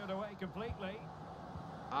 not cleared away completely.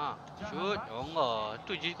 Shoot. Oh enggak.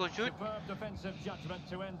 Tu je kau shoot. Superb defensive judgment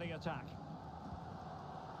to end the attack.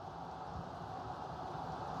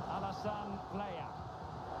 Alassane Playa.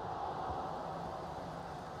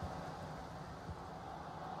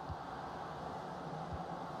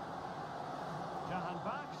 Jahan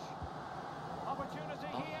Bash. Opportunity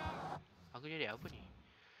here. Aku jadi apa ni?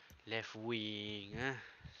 Left wing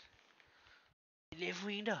Left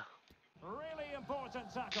wing dah. Really important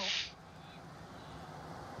tackle.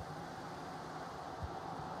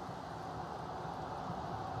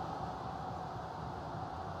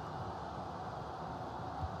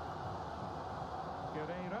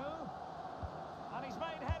 Guerreiro. And he's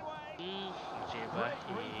made headway. Nasib Great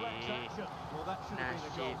reflex baik. action. Well, that should have been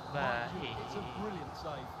a Nasib goal. Mind you, baik. it's a brilliant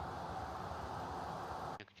save.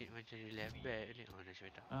 Yang kecil macam ni left back ni. Oh, nasib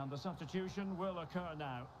baik tak. And the substitution will occur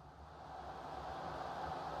now.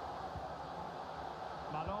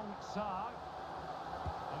 Malong Sarr.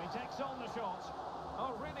 And he takes on the shot.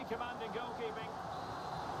 Oh, really commanding goalkeeping.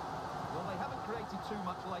 Well, they haven't created too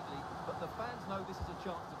much lately, but the fans know this is a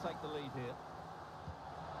chance to take the lead here.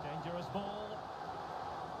 Dangerous ball.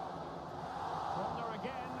 Corner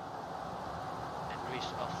again. And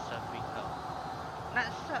risk of serving out.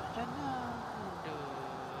 Nak sub sana. Aduh.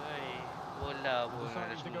 Bola pun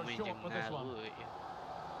Deciding ada to go semua main short with this one. jengarut.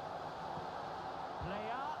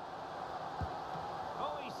 Playa.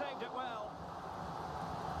 Oh, he saved it well.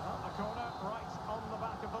 Up the corner, right on the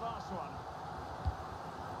back of the last one.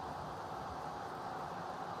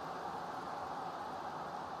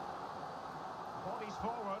 Bodies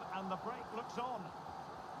forward and the break looks on.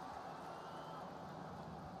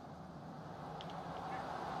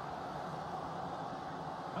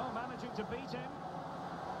 Oh, managing to beat him.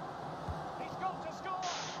 He's got to score.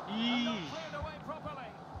 And not cleared away properly.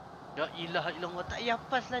 La ilaha illallah. Tak payah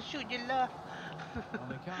pass lah. Shoot je lah. Well,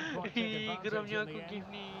 they can't quite take advantage Geramnya in aku the game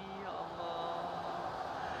end. ni. Ya Allah.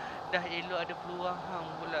 Dah elok ada peluang hang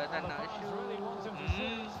pula tak Well, the nak fans shoot. really want him to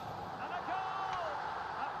shoot. And a goal!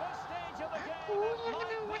 At this stage of the game,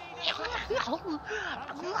 it might be decisive.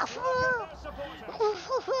 And just look at their supporters.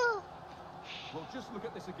 Well, just look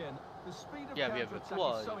at this again. The speed of Yeah, we have counter-attack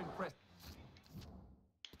a is so wall. impressive.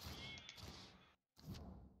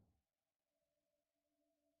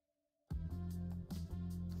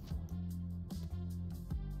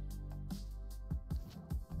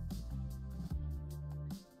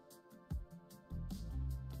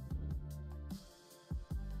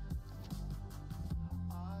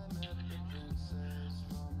 I met the princess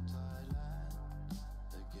from Thailand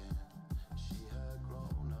again. She had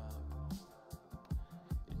grown up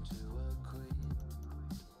into a queen.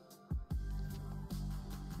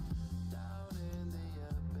 Down in the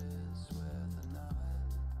abyss where the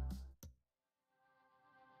night.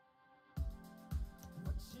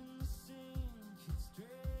 Watching the sink, it's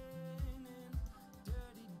draining.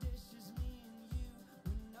 Dirty dishes, me and you,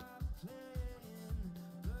 we're not playing.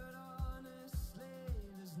 But honestly,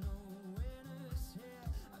 there's no winners here.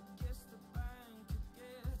 I guess the bank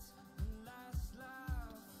gets the last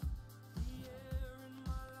laugh. The air in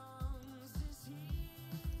my lungs is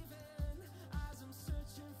heaving as I'm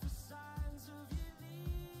searching for signs of you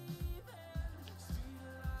leaving.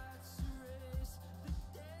 Streetlights erase the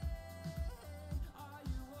day. Are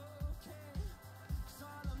you okay? 'Cause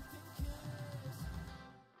all I'm thinking is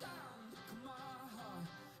down, look at my heart.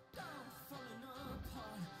 Down, falling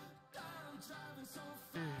apart. Down, driving so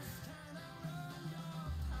fast. Can I run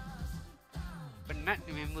your past? Down, Penat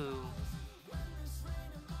ni member.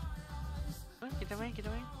 Kita main. Kita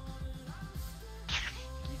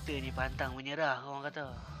ni pantang menyerah, orang kata.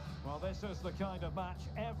 Well, this is the kind of match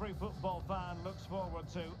every football fan looks forward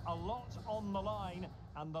to. A lot on the line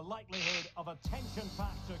and the likelihood of a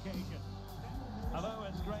tension-packed occasion. Hello,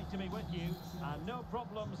 it's great to be with you, and no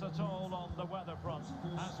problems at all on the weather front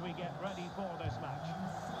as we get ready for this match.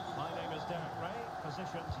 My name is Derek Ray,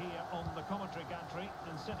 positioned here on the commentary gantry,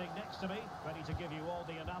 and sitting next to me, ready to give you all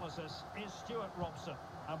the analysis, is Stuart Robson.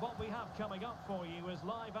 And what we have coming up for you is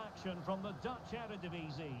live action from the Dutch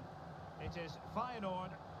Eredivisie. It is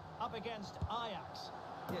Feyenoord up against Ajax.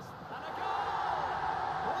 Yes. And a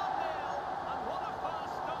goal! 1-0, and what a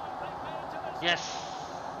fast start they've made to this. Yes.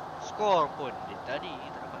 Skor pun tadi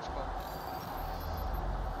tak dapat skor.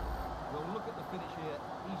 Well, look at the finish here.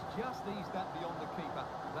 He's just eased that beyond the keeper.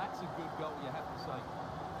 That's a good goal, you have to say.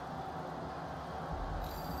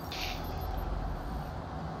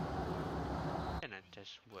 Kan nak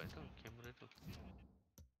test buat tu kamera tu.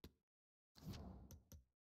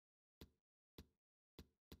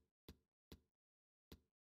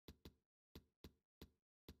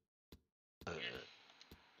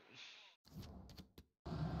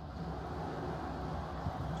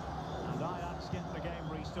 And Ajax get the game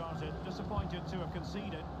restarted. Disappointed to have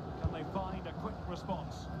conceded. Can they find a quick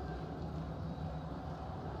response?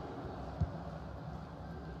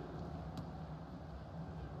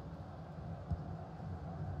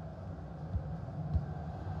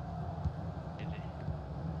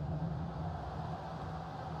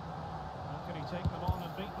 How can he take them on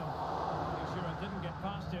and beat them? Pretty sure it didn't get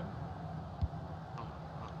past him.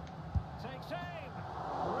 Takes aim!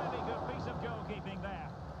 Really good piece of goalkeeping there.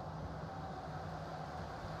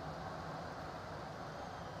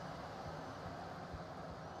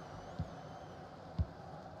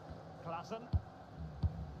 Klassen.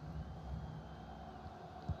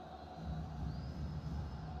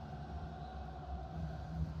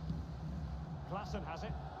 Klassen has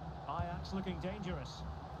it. Ajax looking dangerous.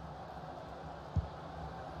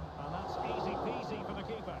 And that's easy peasy for the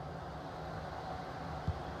keeper.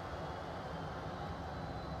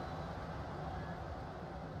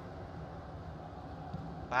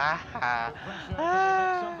 Ah. Pressure can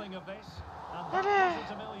make something of this. And that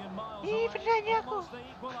wasn't a million miles away. Almost the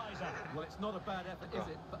equaliser. Well, it's not a bad effort, is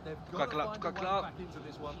it? But they've Tukar got to kelab, find a tukar way kelab. back into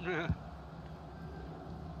this one.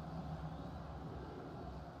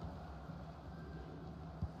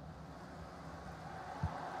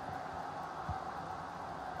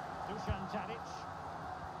 Dusan Tadic.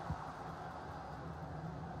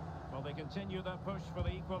 Well, they continue their push for the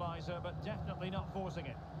equaliser, but definitely not forcing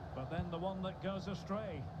it. But then the one that goes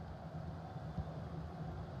astray.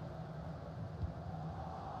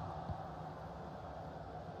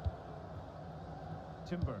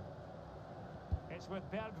 Timber. It's with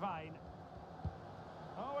Bergwijn.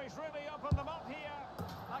 Oh, he's really opened them up here.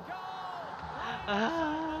 A goal!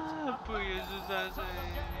 Ah, apa yang susah saya.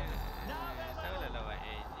 Tahulah lawan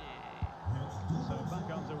So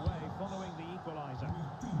back underway following the equaliser.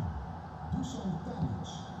 Dusan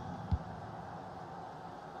Tadic.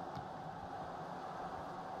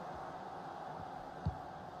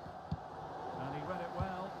 And he read it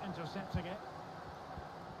well, intercepting it.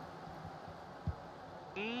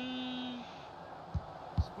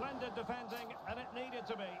 Splendid defending, and it needed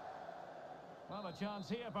to be. Well, a chance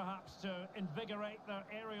here perhaps to invigorate their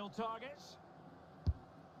aerial targets.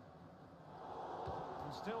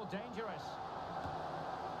 And still dangerous.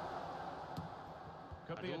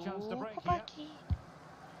 Could be a chance to break here.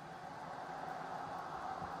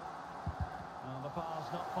 Well, the pass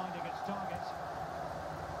not finding its target.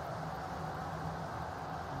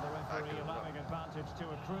 And the referee allowing advantage to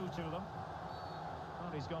accrue to them.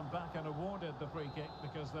 Well, he's gone back and awarded the free kick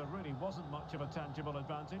because there really wasn't much of a tangible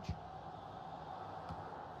advantage.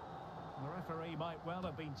 The referee might well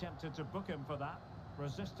have been tempted to book him for that.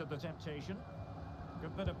 Resisted the temptation.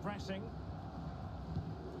 Good bit of pressing.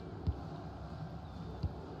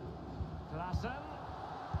 Klaassen.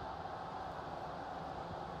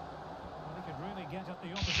 Well, he could really get at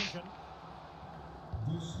the opposition.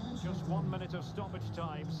 Just 1 minute of stoppage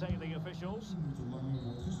time, say the officials.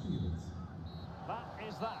 That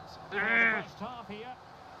is that. For the first half here.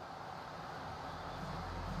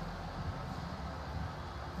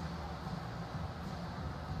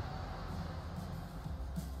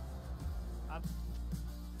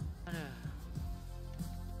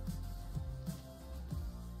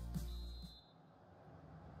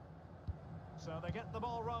 So they get the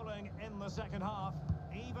ball rolling in the second half.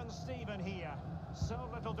 Even Steven here. So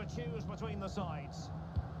little to choose between the sides.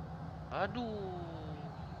 Aduh.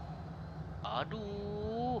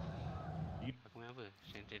 Aduh. Aku main apa?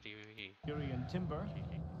 Sensitivity. Yuri and Timber.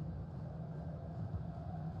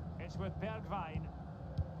 It's with Bergwijn.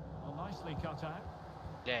 Well, nicely cut out.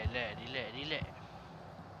 Relax.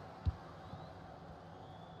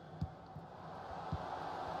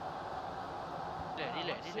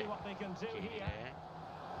 Let's see what they can do here.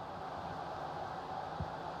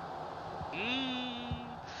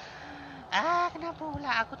 Kenapa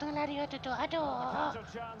pula aku tengah lari tu? Aduh.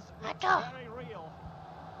 Very real.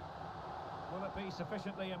 Will it be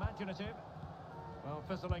sufficiently imaginative? Well,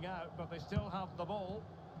 fizzling out, but they still have the ball.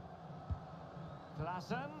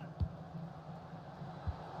 Klaassen.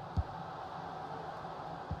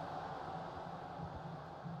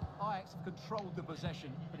 Ajax have controlled the possession,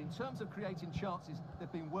 but in terms of creating chances,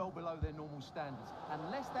 they've been well below their normal standards.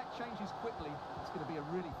 Unless that changes quickly, it's going to be a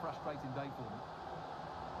really frustrating day for them.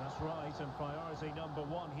 That's right, and priority number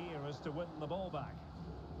one here is to win the ball back.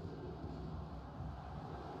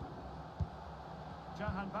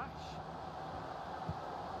 Jahanbach.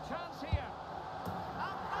 Chance here.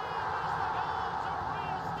 And there is the goal to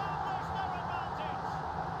re-establish their advantage.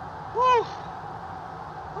 Woo!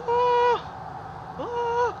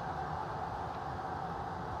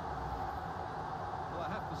 Well, I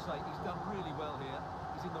have to say, he's done really well here.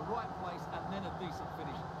 He's in the right place and then a decent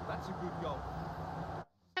finish. That's a good goal.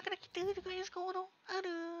 Nak kena kita juga yang skor tu.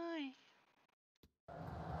 Aduh.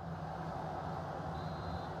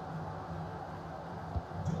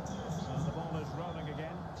 So the ball is rolling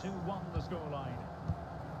again. 2-1 the scoreline.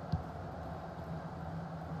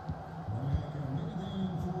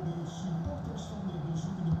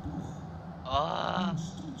 Een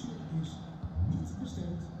stoeltje is niet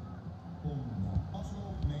bestemd om na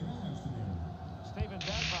afloop mee naar huis te nemen. Steven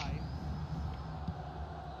Bergwijn.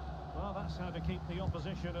 Well, that's how to keep the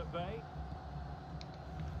opposition at bay.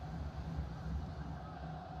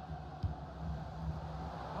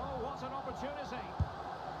 Oh, what an opportunity.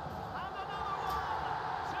 And another one!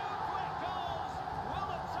 2 quick goals. Will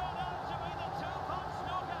it turn out to be the two-punch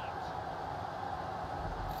knockout?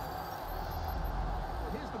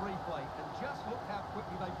 Well, here's the replay, and just look how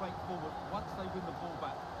quickly they break forward once they win the ball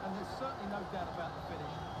back. And there's certainly no doubt about the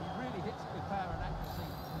finish. He really hits it with power and accuracy.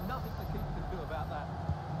 Nothing the keeper can do about that.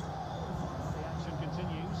 The action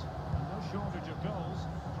continues, and no shortage of goals.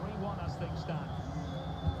 3-1 as things stand.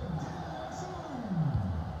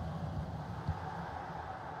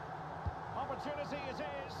 Opportunity it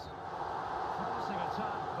is. Promising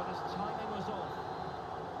attack, but his timing was off.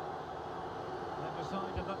 They've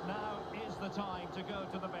decided that now is the time to go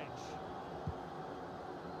to the bench.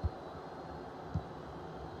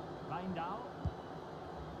 Wijndal.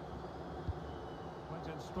 Went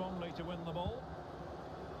in strongly to win the ball.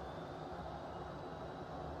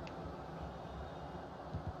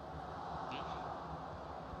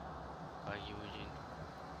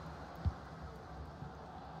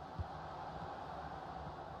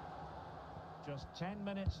 Just 10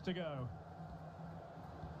 minutes to go.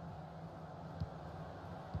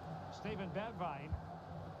 Steven Bergwijn.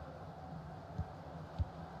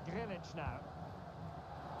 Grilic now.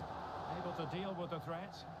 Able to deal with the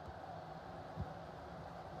threat.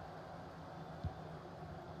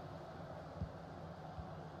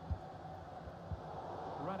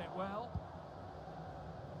 Read it well.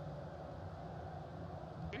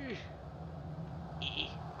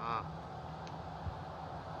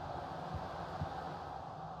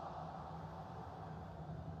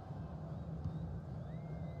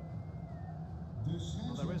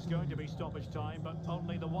 Well, there is going to be stoppage time, but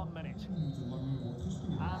only the 1 minute.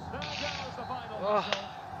 And there goes the final whistle.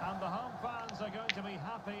 And the home fans are going to be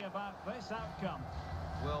happy about this outcome.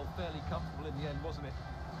 Well, fairly comfortable in the end, wasn't it?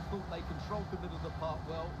 Thought they controlled the middle of the park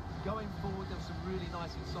well. Going forward, there was some really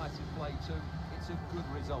nice, incisive play too. It's a good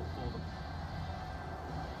result for them.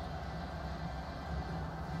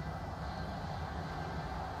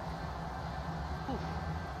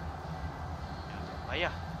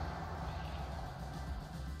 Payah.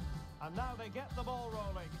 And now they get the ball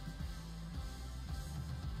rolling.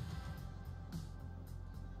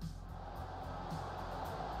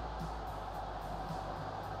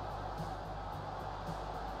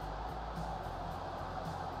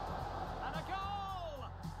 And a goal!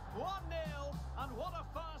 1-0, and what a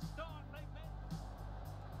fast start they've made.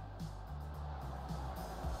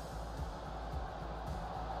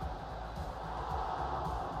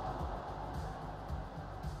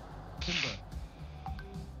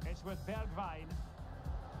 It's with Bergwijn.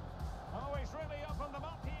 Oh, he's really opened them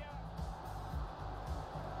up here.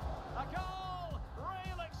 A goal!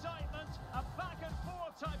 Real excitement. A back and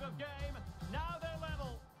forth type of game. Now they're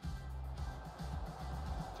level.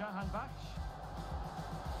 Jahanbach.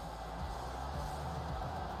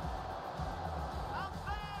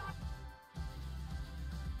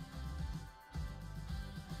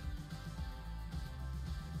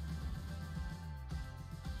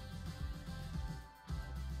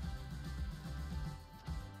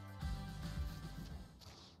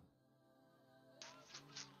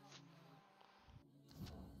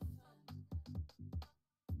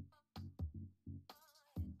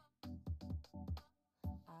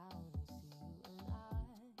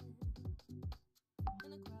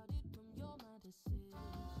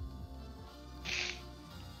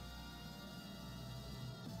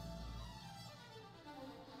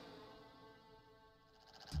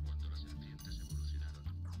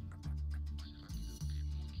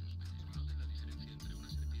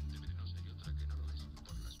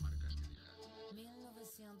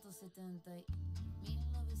 And there...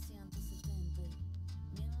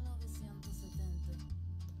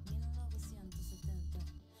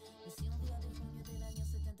 Decía un día de junio del año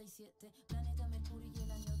 77, planeta Mercurio y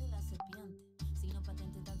el año de la serpiente. Signo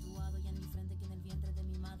patente tatuado y en mi frente que en el vientre de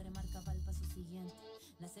mi madre marcaba el paso siguiente.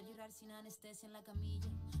 Nacer, llorar sin anestesia en la camilla.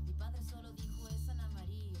 Mi padre solo dijo es Ana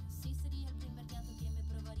María. Sí, sería el primer llanto que me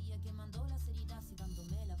probaría, que mandó las heridas y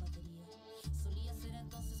dándome la batería. Solía ser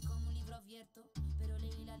entonces como un libro abierto, pero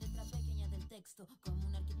leí la letra pequeña del texto, como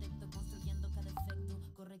un arquitecto construyendo cada efecto.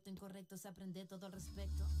 Correcto, incorrecto, se aprende todo al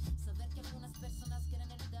respecto. Saber que algunas personas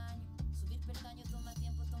quieren el daño. Subir peldaño toma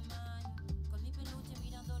tiempo, toma año. Con mi peluche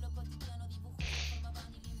mirando lo cotidiano, dibujos que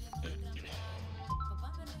formaban el invierno del gran verano.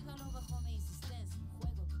 Papá me regaló bajo mi insistencia un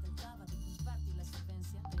juego que trataba de compartir la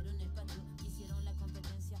solvencia, pero en el patio hicieron la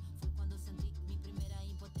competencia. Fue cuando sentí mi primera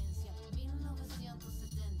impotencia.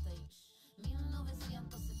 1970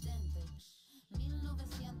 1970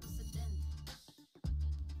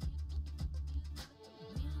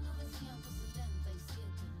 1977.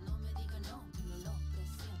 No me diga no, que no lo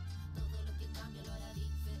presiento. Todo lo que cambia lo hará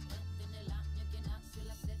diferente en el año que nació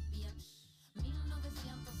la serpiente.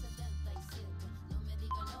 1977. No me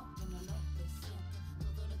diga no, que no lo presiento.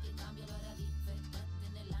 Todo lo que cambia lo hará diferente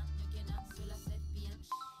en el año que nació la serpiente.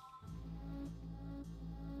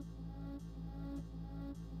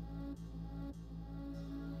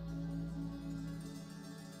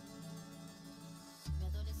 Mi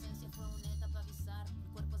adolescencia fue una etapa bizarra.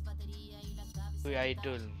 El cuerpo es batería y la cabeza. Wih,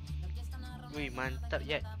 idol. Wih, mantap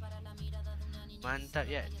Yat. Mantap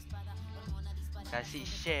Yat. Kasih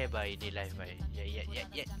share bhai ni live bhai.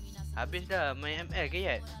 Yat. Habis dah main ML ke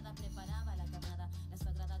Yat?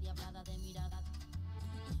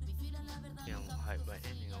 Yang hype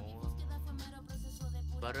banget ni orang.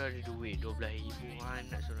 Baru ada duit 12,000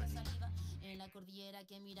 anak suruh ni. En la cordillera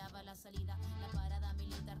que miraba la salida, la parada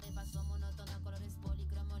militar de paso monótono, colores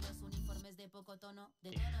policromos, los uniformes de poco tono.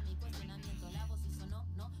 Detona mi cuestionamiento, la voz y sonó,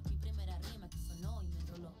 no, mi primera rima que sonó y me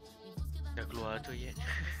enroló. Mi búsqueda Dah keluar tu Yat.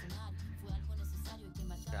 fue algo necesario y que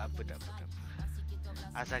Tak marcaba apa, mi tak apa, tak apa. Así que tú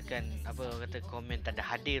hablas Asalkan apa orang kata komen tak ada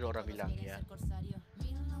hadir orang bilang ya. corsario.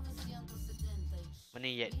 1970 Mana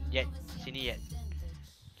Yat? Yat, sini Yat.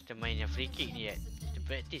 Kita main yang free kick ni Yat. Kita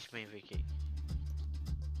practice main free kick.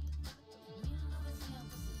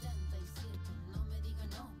 1977. No me diga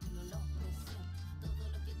no, que no lo presiento. Todo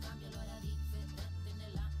lo que cambia lo hará diferente en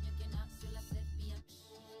el año que nació la serpiente.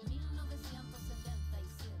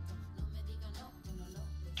 1977. No me diga no, que no lo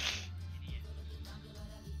presiento. Todo lo que cambia lo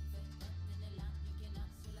hará diferente en el año que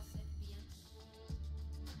nació la serpiente.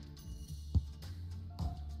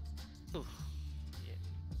 Yeah.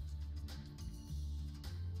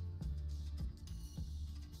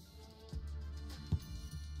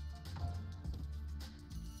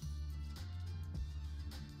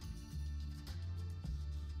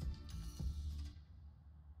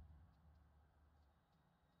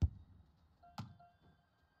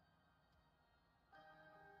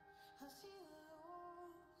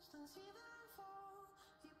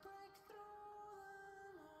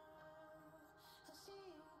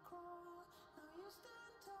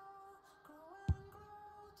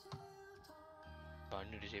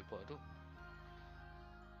 Mana dia sepak tu?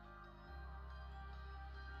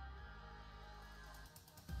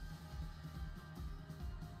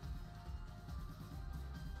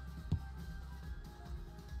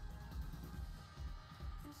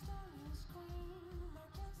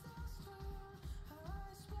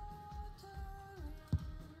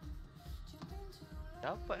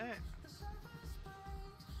 Dapat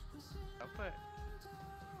dapat.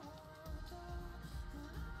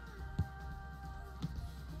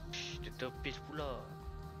 Dia tepis pula.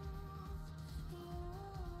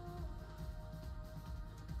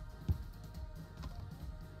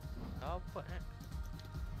 Dapat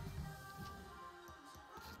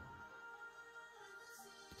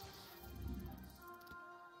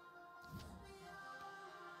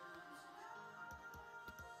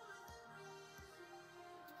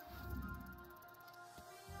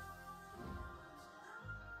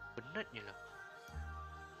penatnya lah.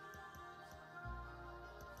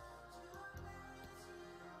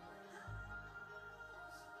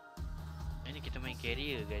 Ini kita main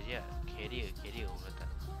carrier guys ya. Carrier orang kata.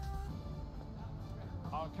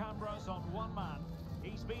 Our cameras on one man.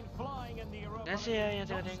 He's been flying in the Europa. Nasi yang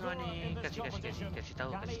tengah tengok ni. Kasih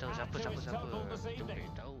tahu siapa. Kita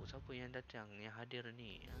boleh tahu siapa yang datang, yang hadir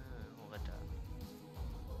ni. Orang kata.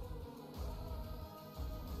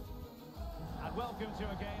 And welcome to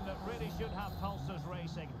a game that really should have pulses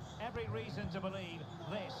racing. Every reason to believe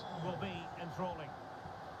this will be enthralling.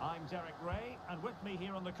 I'm Derek Ray, and with me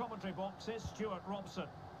here on the commentary box is Stuart Robson.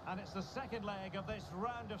 And it's the second leg of this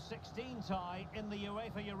round of 16 tie in the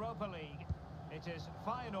UEFA Europa League. It is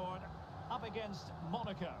Feyenoord up against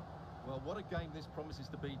Monaco. Well, what a game this promises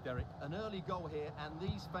to be, Derek. An early goal here, and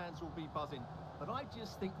these fans will be buzzing. But I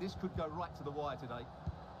just think this could go right to the wire today.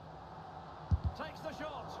 Takes the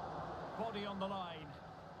shot. Body on the line.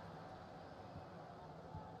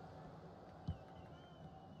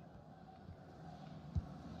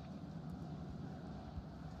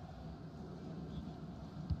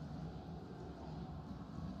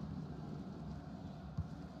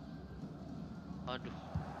 Aduh.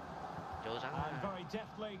 Jauh sangat. And very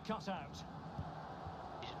deftly cut out.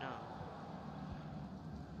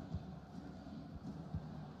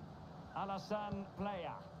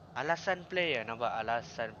 Alasan player, nampak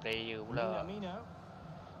alasan player pula. Mino.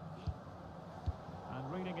 And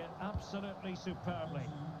reading it absolutely superbly.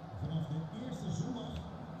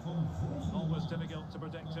 Always difficult to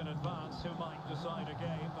predict in advance who might decide a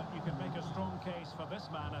game, but you can make a strong case for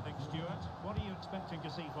this man, I think, Stuart. What are you expecting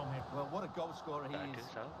to see from him? Well, what a goal scorer he is.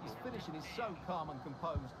 His finishing is so calm and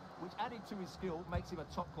composed, which added to his skill makes him a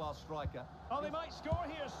top-class striker. Oh, they might score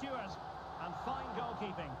here, Stuart. And fine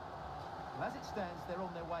goalkeeping. Well, as it stands, they're on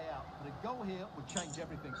their way out, but a goal here would change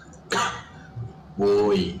everything.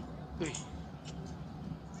 Oi.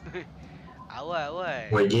 Awal.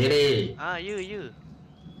 Oi, Gere. You.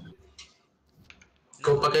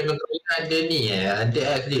 Kau pakai controller ada ni ada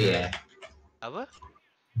apps dia Apa?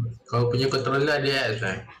 Kau punya controller ada apps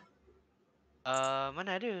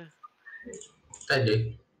Mana ada? Tak ada.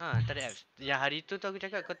 Tak ada apps. Yang hari tu aku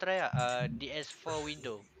cakap kau try DS4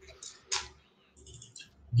 window.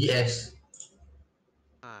 DS.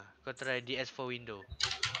 Kau try DS4 window.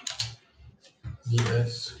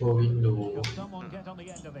 DS4 window. Will someone get on the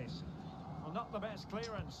end of this? Well, not the best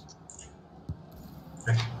clearance.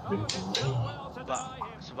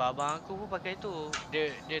 Sebab abang aku pun pakai tu. Dia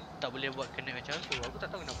tak boleh buat connect macam tu. Aku tak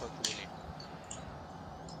tahu kenapa aku boleh.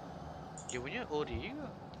 Dia punya ori ke?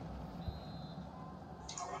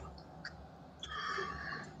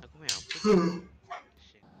 Aku main apa tu?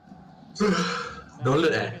 Download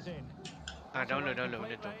Download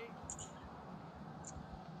benda tu.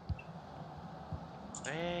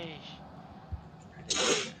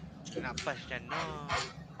 Nak pas macam no.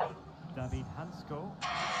 David Hansko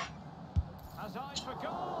has eyes for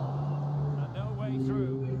goal and no way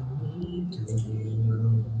through.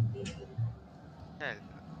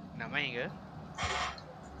 Nak main ke?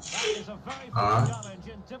 That is a very big challenge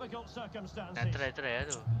in difficult circumstances. Nak try lah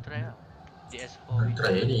tu. Try lah. DS4.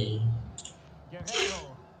 Try ni.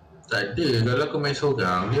 Guerrero. Tak ada. Kalau aku main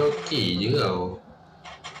seorang, dia okey je kau.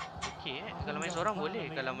 Okey kalau main seorang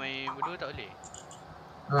boleh. Kalau main berdua tak boleh.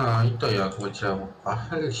 Itu yang aku macam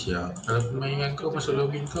pahal siap. Kalau pemain dengan kau masuk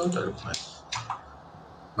login kau tak lepas.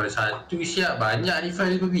 Mana satu siap banyak ni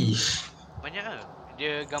file babi. Banyak ke?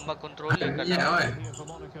 Dia gambar controller banyak kan?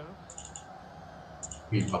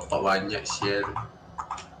 Bapak banyak sial.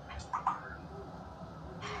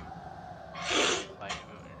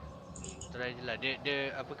 Yelah,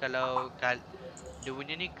 dia apa kalau dia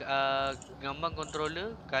punya ni gambar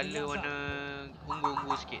controller color warna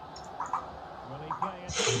ungu-ungu sikit. Will he play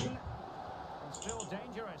it in? And still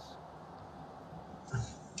dangerous.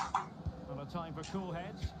 And a time for cool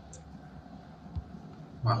heads.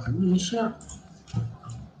 Makan ni siap.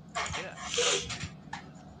 Ya.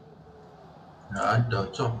 Tak ada,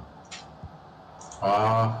 cok.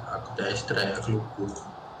 Aku tak extract, aku lupa.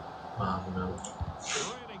 Benar.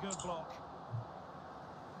 Really good block.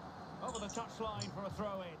 Over the touchline for a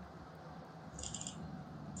throw in.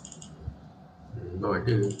 Bawa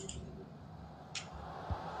dia.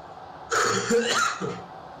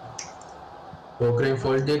 Program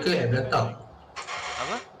folder ke app datang?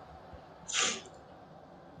 Apa?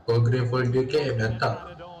 Program folder ke app datang?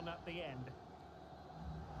 Added on at the end.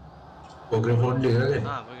 Program folder lah kan?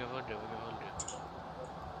 Program folder.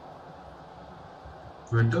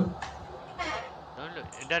 Betul? Download.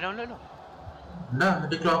 Dah download tu? Dah,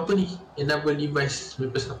 dia keluar apa ni? Enable device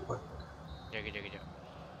Maple support. Kejap.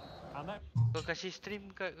 Kau kasih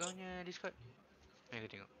stream kat kau punya Discord. Aku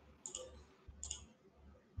tengok.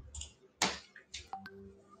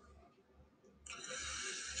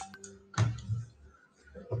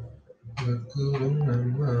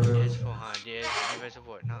 DS4 device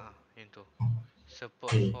support. Yang tu.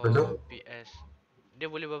 Support for PS.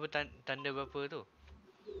 Dia boleh berapa tanda berapa tu?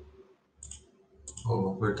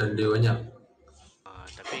 Boleh tanda banyak.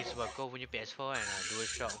 Tapi sebab kau punya PS4 kan, dua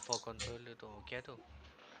shock 4 controller tu. Okey lah tu.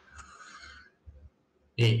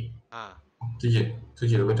 Tu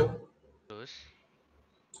je betul? Terus.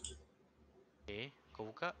 Okay,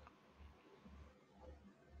 kau buka.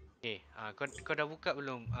 Okay, kau dah buka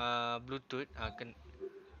belum Bluetooth?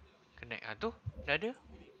 Connect. Tu, dah ada.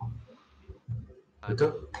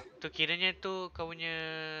 Betul? Tu kiranya tu kau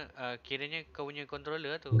punya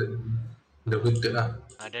controller tu. Dah betul lah.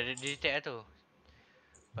 Dah detect lah tu.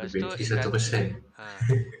 Lepas bateri tu 1%.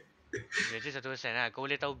 Bateri 1% lah. Kau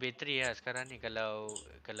boleh tahu bateri lah sekarang ni. Kalau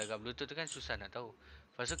kat Bluetooth tu kan susah nak tahu.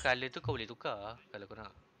 Lepas tu color tu kau boleh tukar kalau kau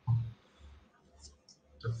nak.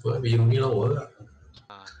 Apa, biru ni lawa lah.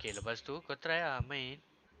 Okay, lepas tu kau try lah main.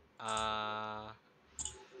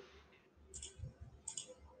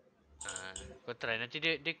 Kau try. Nanti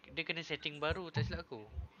dia kena setting baru, tak silap aku.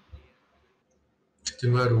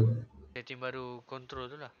 Setting baru control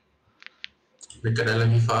tu lah. Dekat dalam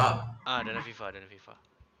FIFA. Dalam FIFA.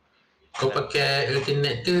 Kau pakai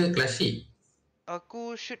alternate ke klasik?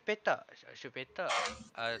 Aku shoot peta atau shoot peta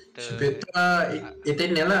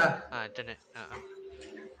eternal lah. Eternal.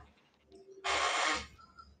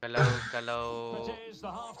 Kalau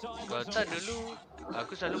kau tak dulu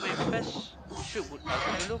aku selalu main PES shoot. Aku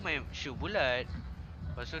dulu main shoot bulat.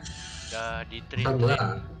 Lepas tu dah di train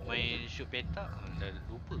main shoot peta, dah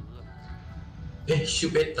lupa.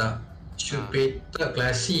 Shoot peta. Shoot peta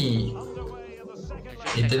klasik.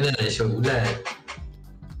 Eternal shoot bulat.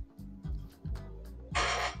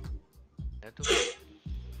 Dah tu.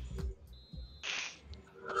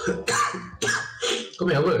 Kau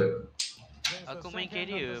main apa? Aku main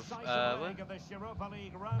carrier apa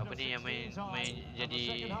ni yang main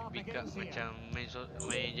jadi backup, macam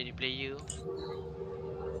main jadi player.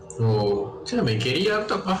 Macam main carrier? Aku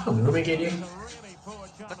tak faham kau main carrier.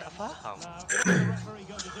 Kau tak faham?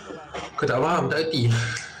 Kau tak faham, tak erti.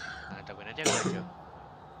 Tak apa, nanti aku ajar.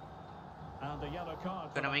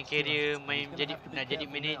 Kau nak main carrier, nak jadi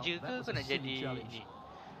manager ke kau nak jadi ni?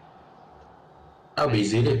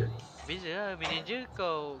 Beza dia. Beza lah, manager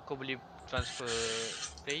kau boleh transfer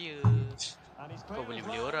player, kau boleh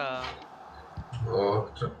beli orang.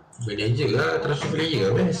 Manager lah, transfer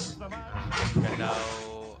player best. Kalau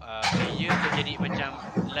player kau jadi macam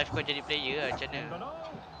live kau jadi player lah, macam mana?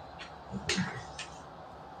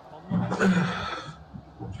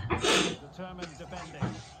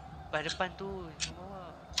 Pada depan tu,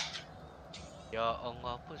 ya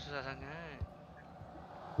Allah, apa susah sangat.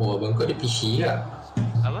 Abang kau ada PC ke?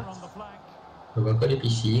 Apa? Abang kau ada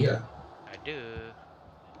PC ke? Ada.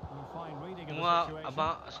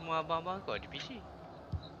 Semua abang-abang kau ada PC.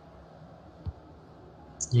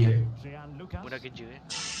 Ya. Mudah kerja kan.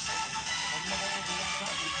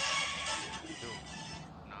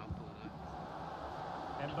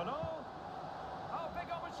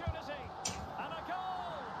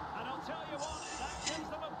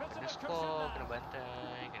 Kenapa kena skor, kena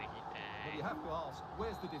bantai, kena kita. You have to ask,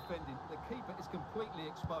 where's the defending? The keeper is completely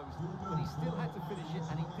exposed, but he still had to finish it,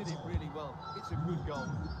 and he did it really well. It's a good goal.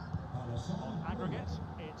 On aggregate,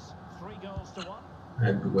 it's 3 goals to 1.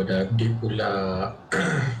 Aduh, ada update pula.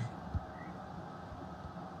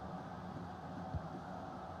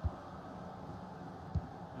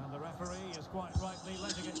 And the referee is quite rightly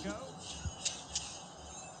letting it go.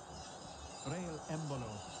 Real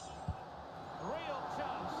Embolo. Real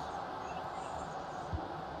chance.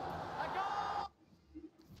 A goal!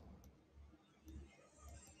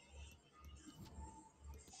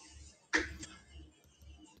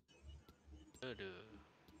 Aduh.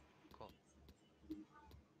 Kok.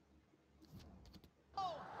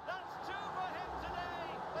 Oh, that's two for him today.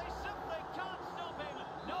 They simply can't stop him.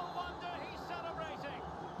 No wonder he's celebrating.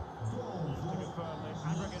 Just to confirm the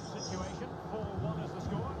aggregate situation, 4-1 is the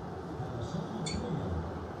score.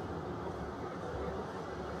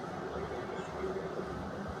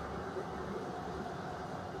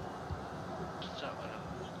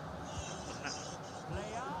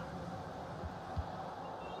 Player.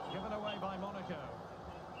 Given away by Monaco.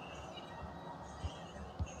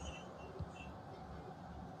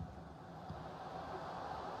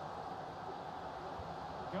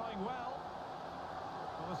 Going well.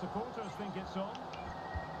 Well, the supporters think it's on.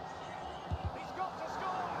 He's got to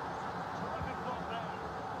score! Terrific block there.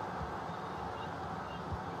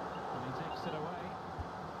 And he takes it away.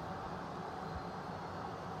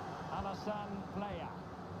 Alassane Player.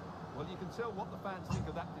 Well, you can tell what the fans think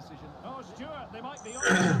of that decision. Oh, Stuart, they might be on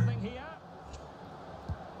something here.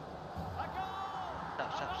 A goal!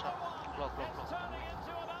 Another one! It's turning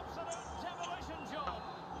into an absolute demolition job.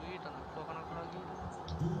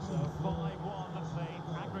 So 5-1, the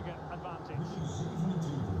aggregate advantage.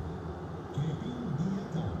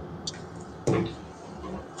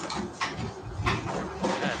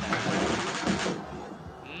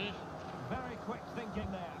 Very quick thinking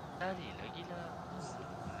there.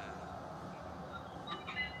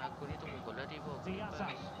 Diatta.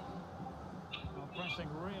 Oh, pressing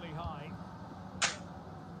really high.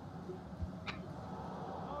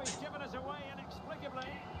 Oh, he's given us away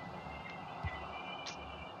inexplicably.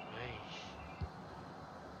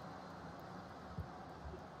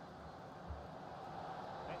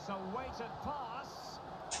 It's a weighted pass.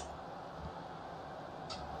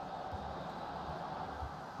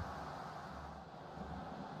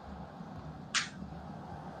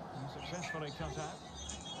 And successfully cut out.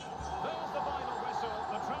 There's the final whistle.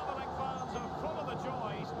 The travelling fans are full of the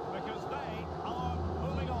joys because they are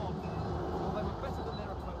moving on. Well, they were better than their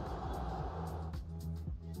opponent.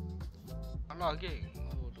 Lagi.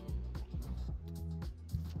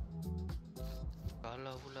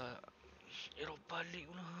 Kalah pula. Eropah League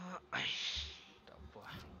pula. Aish, tak apa.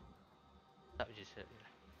 Tak je set je.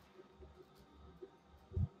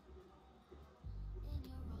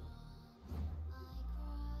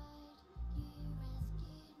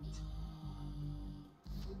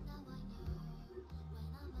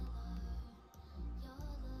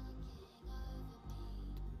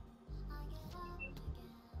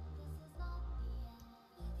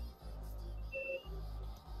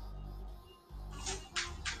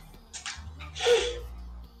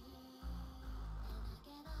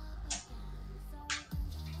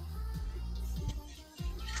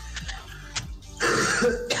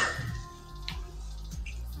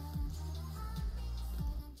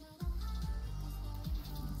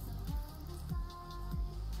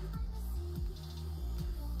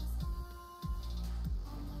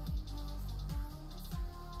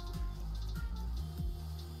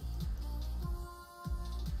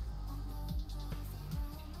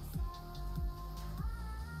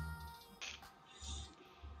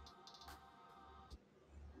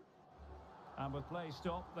 And with play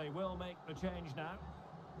stopped, they will make the change now.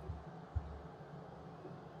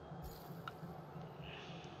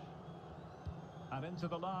 And into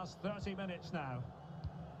the last 30 minutes now.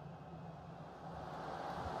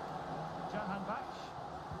 Jahanbakhsh.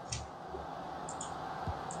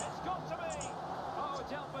 It's got to be! Oh,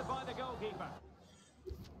 dealt with by the goalkeeper.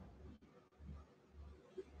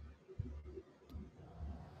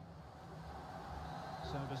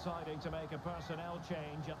 So deciding to make a personnel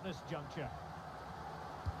change at this juncture.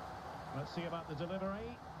 Let's see about the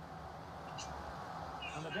delivery.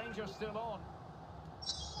 And the danger's still on.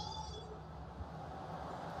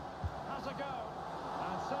 Has a go.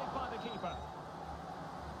 And saved by the keeper.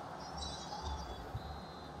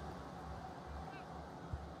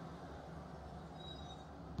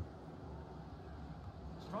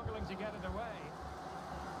 Struggling to get it away.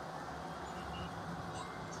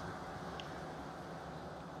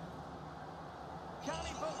 Can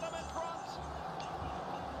he put them in front?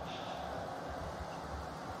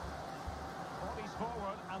 Bodies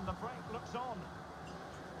forward and the break looks on.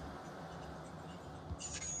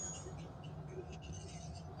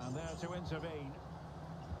 And there to intervene.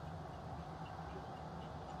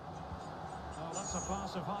 Oh, that's a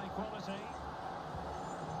pass of high quality.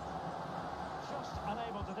 Shot just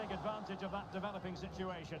unable to take advantage of that developing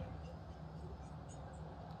situation.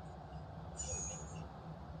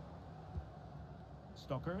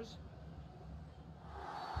 Stockers.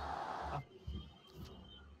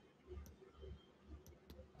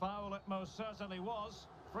 Foul it most certainly was.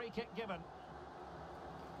 Free kick given.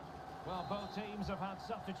 Well, both teams have had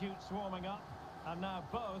substitutes warming up, and now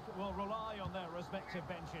both will rely on their respective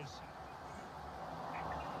benches.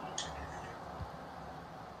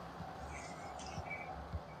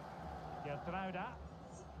 Gertruida.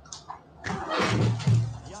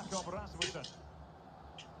 Jakob Rasmussen.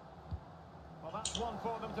 Well, that's one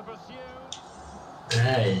for them to pursue.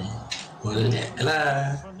 Hey, boleh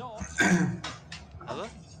lah. Apa?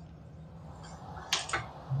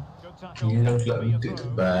 Good tackle. Hilang pula untuk tu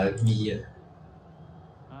bagi ya.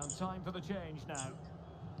 And time for the change now.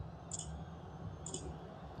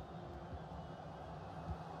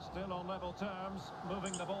 Still on level terms,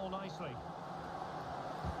 moving the ball nicely.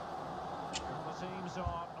 The teams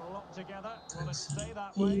are locked together. Will it stay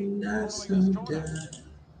that way following this corner?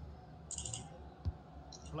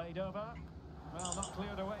 Played over. Well, not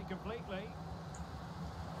cleared away completely.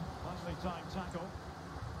 Nicely timed tackle.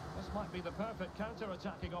 This might be the perfect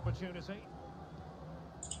counter-attacking opportunity.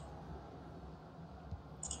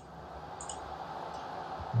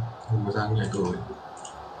 Sangat tu.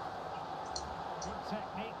 Good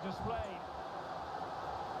technique displayed.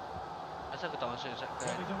 Asal kau tak masuk ke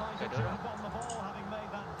Delighted to dorang? have won the ball, having made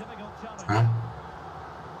that difficult challenge. Ha?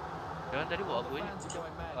 Dorang tadi buat apa ni?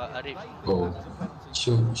 Arif. Oh,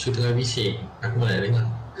 shoot tengah bising. Aku malah dengar.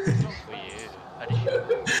 Oh ya, Arif.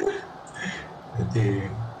 Kata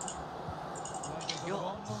Ya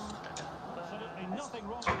Allah, tak dapat. Absolutely nothing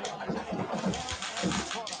wrong with the idea. Well-aimed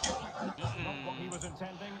product. Not what he was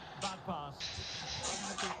intending. Bad pass.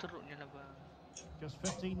 Aduh, teruknya lah bang. Just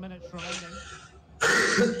 15 minutes remaining.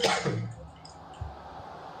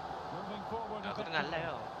 Moving forward. Aku tengah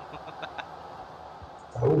live tau.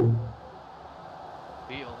 tahu.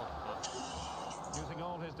 Ya Allah. Using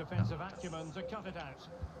all his defensive acumen to cut it out.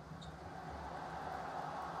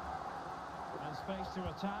 And space to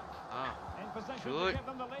attack. In possession to give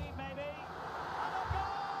them the lead, maybe. And a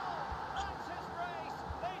goal! That's his race.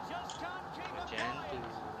 They just can't keep it quiet.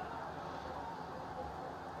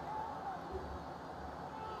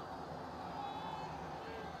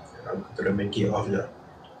 Aku terus make it off je.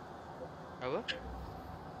 Apa?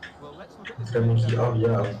 Well, let's look at this. Terus make it off je.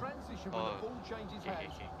 Transition when the ball changes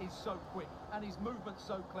hands is so quick and his movement's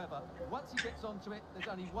so clever. Once he gets onto it, there's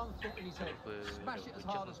only one thought in his head: smash it as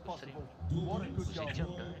hard as possible. What a good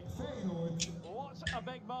goal! What a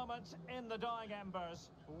big moment in the dying embers.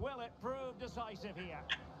 Will it prove decisive here?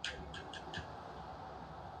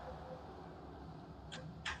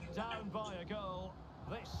 Down by a goal.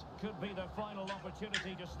 This could be the final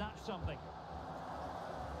opportunity to snatch something.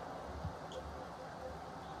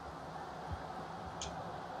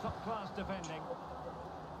 Top-class defending.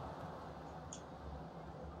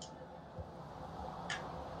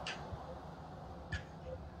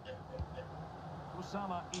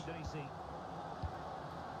 Usama Idrisi.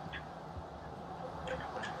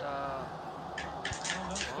 Oh,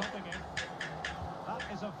 no stopping him. That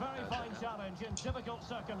is a very fine challenge in difficult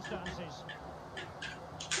circumstances.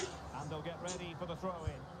 And they'll get ready for the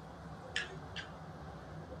throw-in.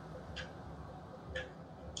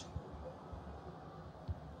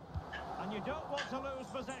 And you don't want to lose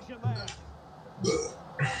possession there.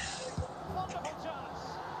 Wonderful chance.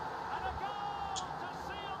 And a goal to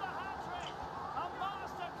seal the hat-trick. A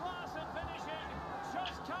masterclass in finishing.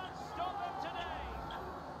 Just can't stop him today.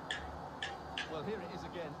 Well, here it is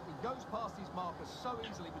again. He goes past his marker so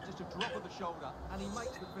easily with just a drop of the shoulder, and he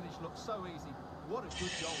makes the finish look so easy. What a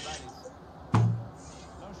good goal that is.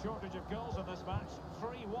 No shortage of goals in this match.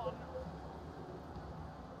 3-1.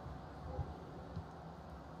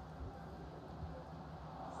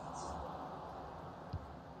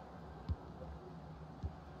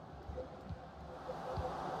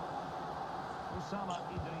 Usama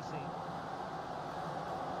Idrisi.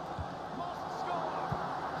 Must score.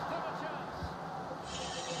 Still a chance.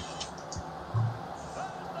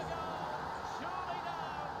 There's the goal. Surely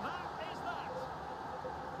now, that is that.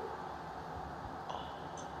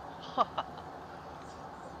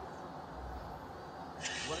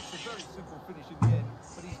 Well, it's a very simple finish in the end,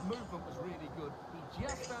 but his movement was really good. He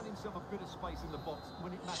just found himself a bit of space in the box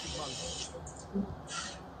when it mattered most.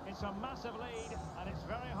 It's a massive lead, and it's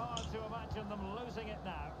very hard to imagine them losing it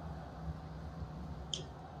now.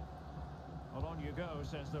 Well, on you go,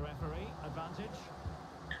 says the referee. Advantage.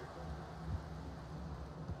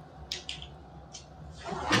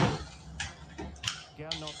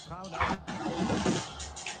 Gernot Trauner.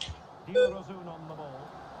 Diorozun on the ball.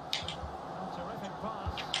 A terrific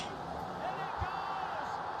pass. In it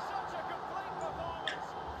goes! Such a complete performance.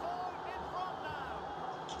 4 in front now.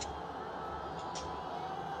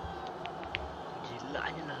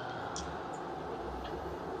 Gilanya lah.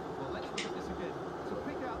 Well, let's look at this again. To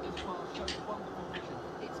pick out this pass shows wonderful vision.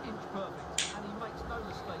 It's inch perfect, and he makes no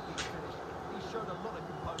mistake in finish. He showed a lot of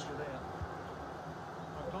composure there.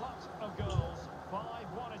 A glut of goals.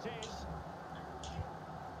 5-1 it is.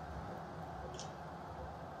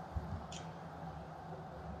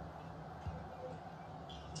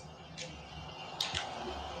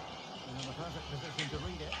 In the perfect position to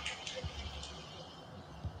read it.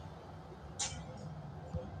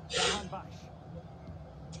 Bash.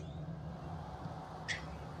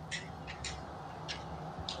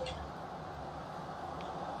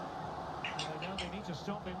 They know they need to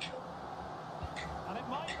stop him. And it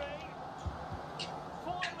might be.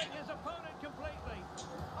 Foiling his opponent completely.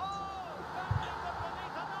 Oh! Backed up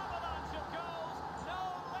beneath an avalanche of goals. No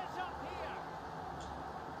let up here.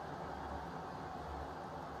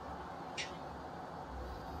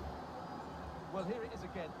 Well, here it is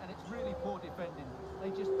again, and it's really poor defending. They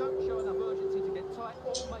just don't show enough urgency to get tight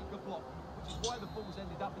or make a block, which is why the ball's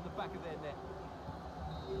ended up in the back of their net.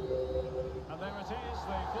 And there it is,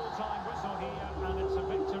 the full-time whistle here, and it's a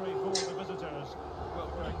victory for the visitors. Well,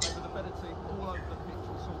 great, they were the better team all over the pitch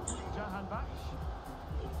and saw. Jahan Bash.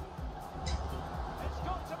 It's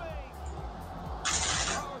got to be.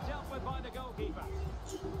 Oh, dealt with by the goalkeeper.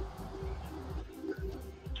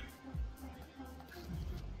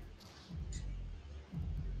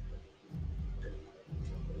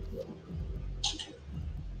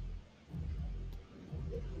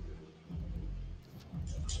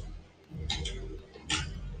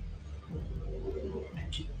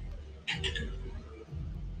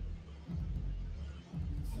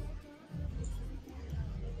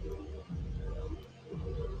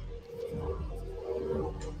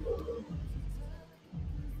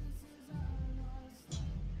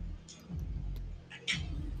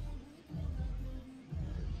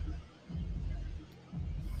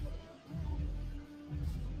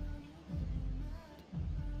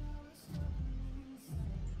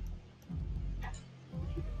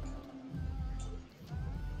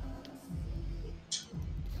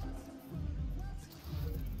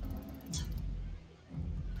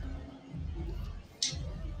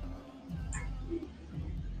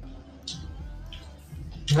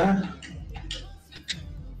 Hah?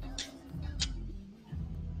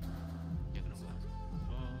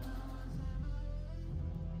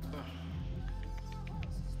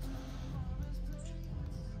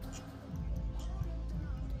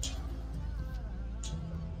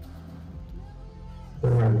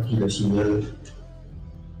 Gila sinyal.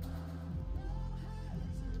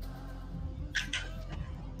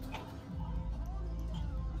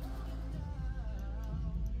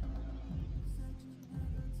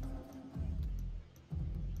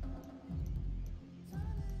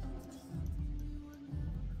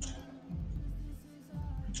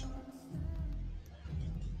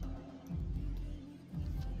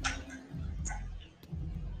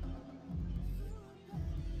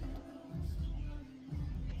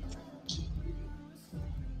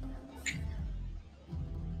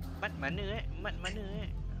 Mat mana Mat mana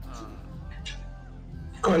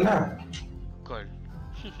Call lah. Call.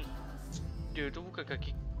 Dia tu bukan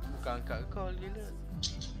kaki, bukan angkat call gila.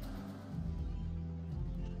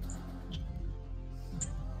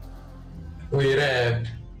 Weh rap.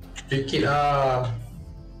 Sikit lah.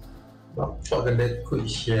 Bapak kena ikut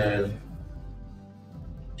sial.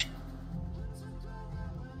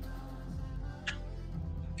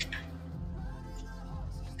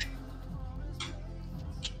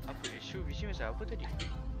 Apa isu pasal apa tadi?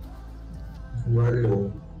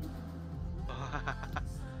 Walau.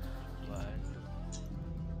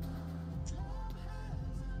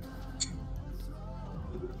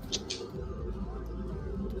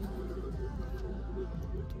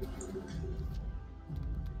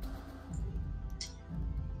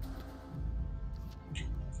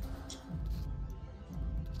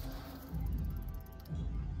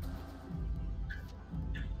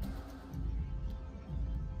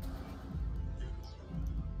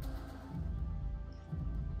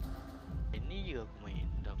 Ini je aku main.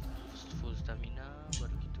 Dah full stamina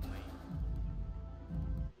baru kita main.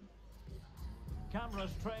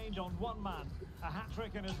 Cameras trained on one man. A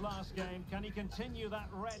hat-trick in his last game. Can he continue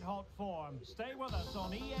that red-hot form? Stay with us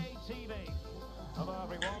on EA TV. Hello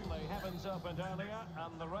everyone, the heavens opened earlier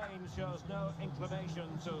and the rain shows no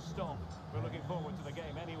inclination to stop. We're looking forward to the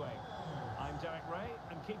game anyway. I'm Derek Ray,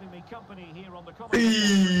 and keeping me company here on the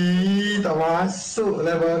commentary. Fikir tak masuk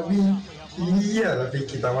lah babi. Iyalah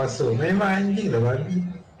fikir tak masuk. Memang anjing lah babi.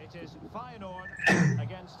 It is Feyenoord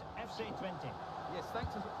against FC20. Yes,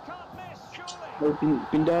 thanks. Can't miss, surely.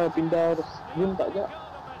 Pindah Zoom tak je.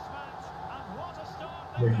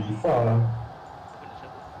 Fifa.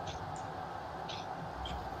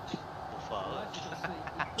 Well, as you can see,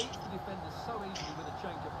 he beats the defenders so easily with a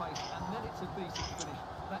change of pace, and then it's a decent finish.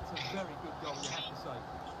 That's a very good goal, you have to say.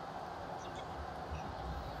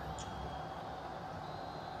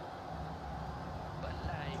 The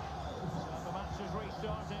match has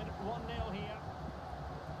restarted. 1-0 here.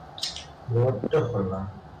 Bodoh lah.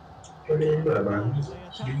 Tembak babi.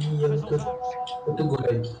 Ini yang tu gol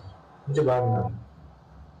lagi. Macam mana?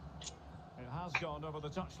 It has gone over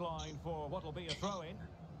the touchline for what will be a throw-in.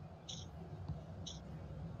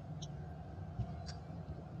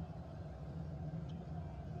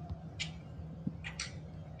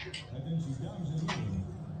 Attentie dames en heren.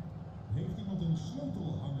 Heeft iemand een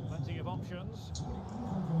sleutelhanger? Plenty of options. Voor de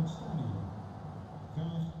ingang van het stadion.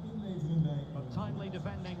 Graag inleveren bij... But timely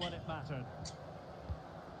defending when it mattered.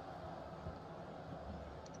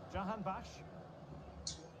 Jahan Bash.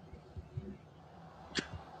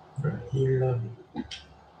 Gila.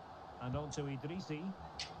 And on to Idrissi.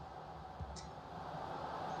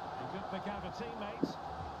 You could pick out a teammate.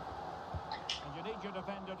 And you need your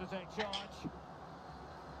defender to take charge.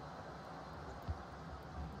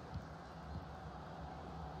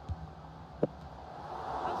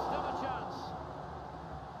 And still a chance.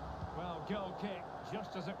 Well, goal kick,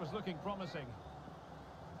 just as it was looking promising.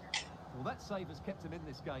 Well, that save has kept them in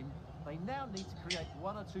this game. They now need to create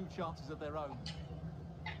one or two chances of their own.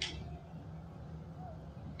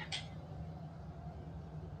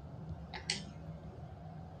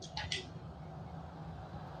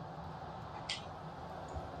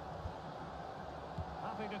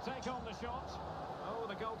 Happy to take on the shot. Oh,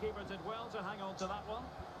 the goalkeeper did well to hang on to that one.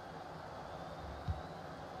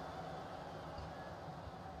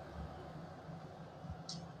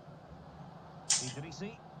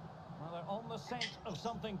 Idrissi. Well, they're on the scent of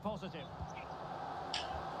something positive.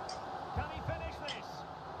 Can he finish this?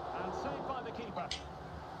 And saved by the keeper.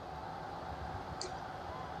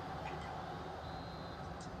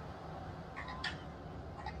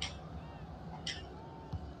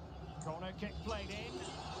 Corner kick played in.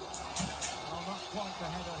 Well, not quite the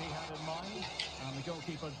header he had in mind. And the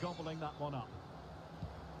goalkeeper gobbling that one up.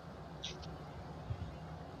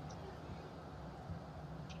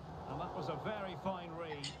 And that was a very fine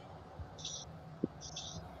read.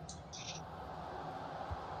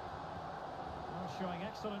 Well, showing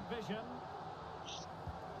excellent vision.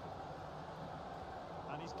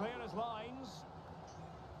 And he's clear as lines.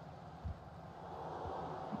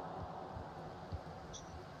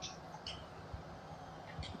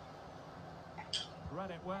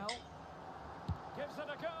 Read it well. Gives it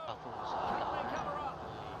a go. Can they cover up?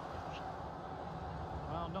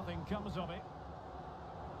 Well, nothing comes of it.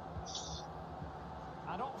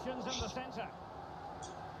 And options in the centre.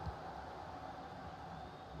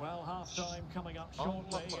 Well, half-time coming up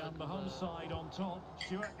shortly, and the home side on top.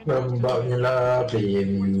 Stuart, Nampaknya lah It's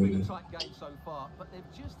been PN. a tight game so far, but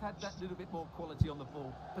they've just had that little bit more quality on the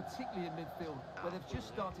ball, particularly in midfield, where they've just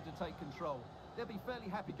started to take control. They'll be fairly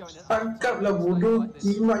happy going at Tangkaplah bodoh,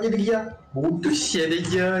 kimaknya dia. Bodoh siapa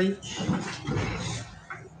dia.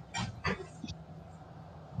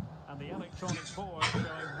 And the electronic board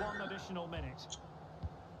showing one additional minute.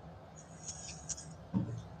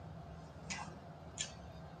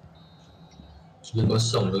 Dia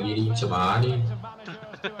kosong lagi ni macam mana ni?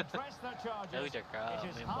 Tahu cakap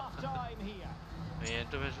It is memang. half-time here. Main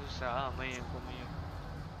tu memang susah. Main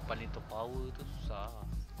paling top power tu susah.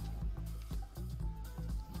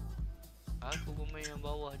 Aku pemain yang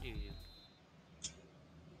bawah dia je.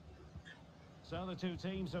 So the two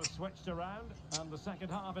teams have switched around, and the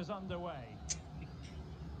second half is underway.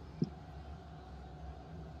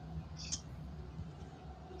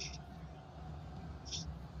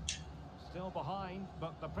 Still behind,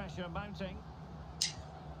 but the pressure mounting.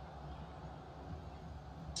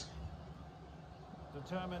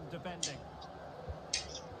 Determined defending.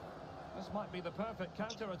 This might be the perfect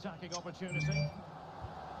counter-attacking opportunity.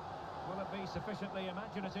 Will it be sufficiently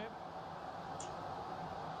imaginative?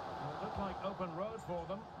 Well, it looked like open road for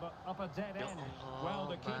them, but up a dead end. Well,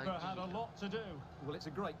 the keeper had a lot to do. Well, it's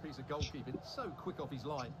a great piece of goalkeeping. So quick off his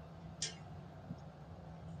line.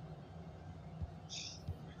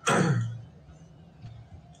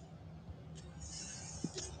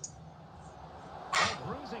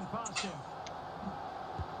 Bruising past him.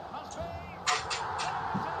 Must be.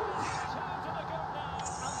 Two to the good now,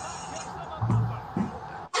 and that gives them a buffer.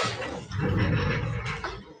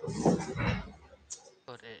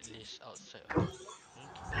 least outside.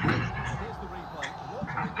 Here's the replay.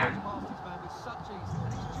 Watch it goes past his man with such ease,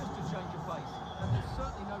 and it's just a change of pace. And there's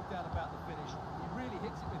certainly no doubt about the finish. He really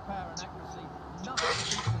hits it with power and accuracy. Nothing the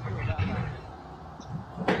keeper can do about that.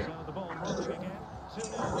 So the ball rolling again. 2-0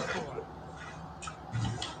 the score.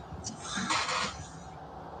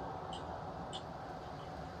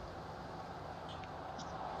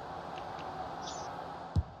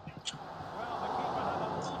 Well, the keeper had a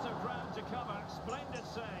lot of ground to cover. Splendid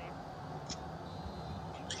save.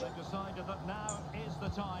 They've decided that now is the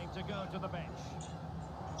time to go to the bench.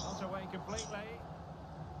 Not away completely.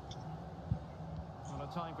 Well,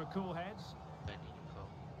 a time for cool heads.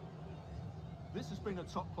 This has been a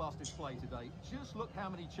top-class display today. Just look how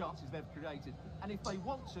many chances they've created. And if they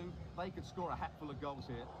want to, they could score a hatful of goals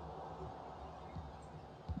here.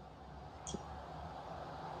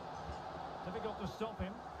 Difficult to stop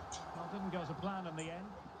him. Well, didn't go to plan in the end.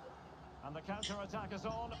 And the counter-attack is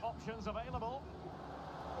on. Options available.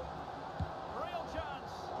 Real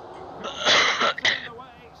chance. In the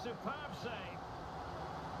way. Superb save.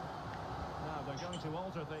 Now they're going to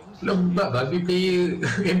alter things. Lembab bagi player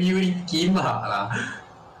MU ni kimak lah.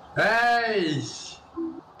 Hey.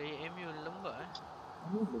 Player MU lembab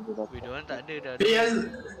Diorang tak ada dah. Player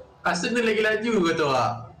Arsenal lagi laju kau tahu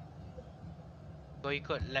tak? Kau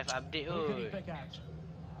ikut live update kot.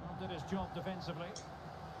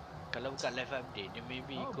 Kalau bukan live update, dia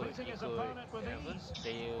maybe ikut apa,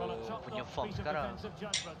 player punya form sekarang.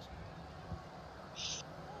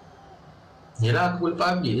 Yelah, aku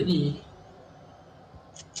lupa update tadi.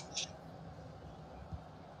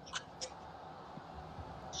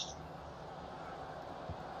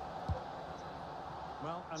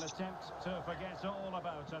 Well, an attempt to forget all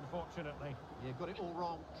about, unfortunately. Yeah, got it all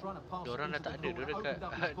wrong. Trying to pass Diorang dah tak ada, dia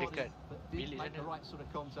dekat bilik make the sana. right sort of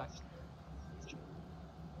contact.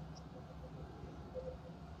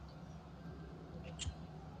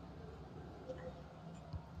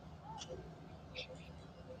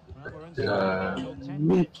 Well, we're into the final 10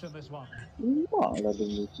 minutes in this one. Memanglah dia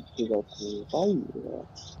musik aku tahu lah.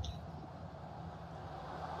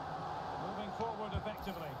 Moving forward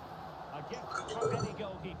effectively. A gift for any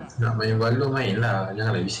goalkeeper. Nak main balon main lah,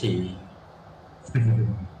 janganlah bising.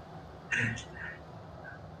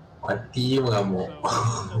 Mati mengamuk.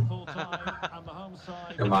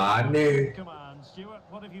 Ke mana? Stuart,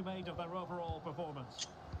 what have you made of their overall performance?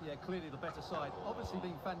 Yeah, clearly the better side. Obviously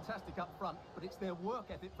being fantastic up front, but it's their work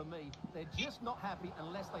ethic for me. They're just not happy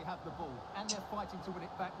unless they have the ball, and they're fighting to win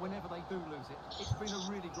it back whenever they do lose it. It's been a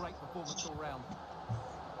really great performance all round.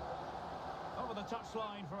 Over the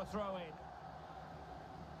touchline for a throw-in.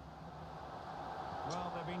 Well,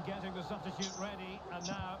 they've been getting the substitute ready, and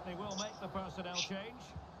now they will make the personnel change.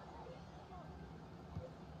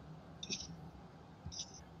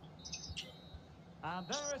 And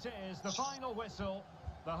there it is, the final whistle.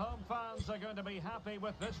 The home fans are going to be happy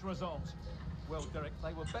with this result. Well, Derek,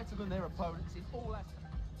 they were better than their opponents in all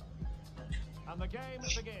aspects. And the game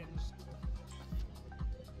begins.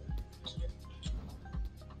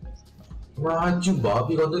 Maju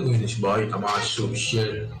babi kau tu ni sebaik tak masuk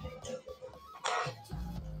shell.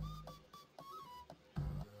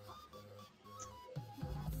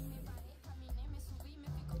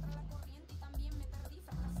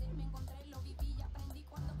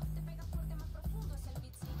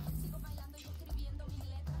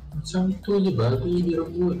 Macam tu je babi dia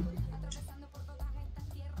rebut.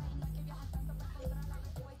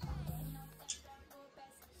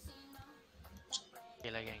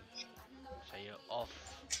 Okay lah geng, saya off.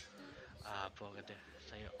 Apa orang kata,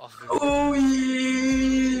 saya off dulu. Oh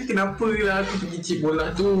kenapa lah aku pergi chip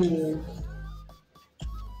bola tu?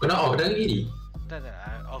 Kau nak off dah lagi ni? Tak,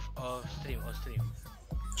 off stream.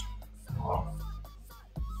 Oh.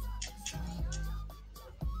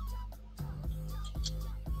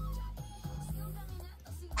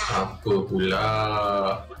 Apa pula?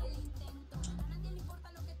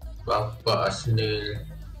 Bapak Arsenal.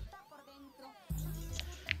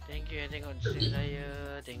 Thank you yang tengok stream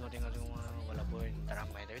saya. Tengok semua. Walaupun tak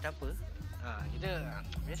ramai tapi tak apa. Kita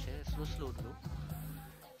biasa slow dulu.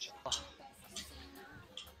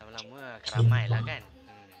 Lama-lama akan ramai lah kan.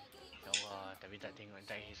 InsyaAllah. Tapi tak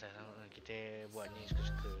kisah sangat. Kita buat ni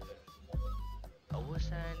suka-suka. Tak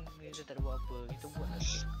bosan. Kita tak ada buat apa. Kita buat lah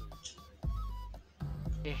suka-suka.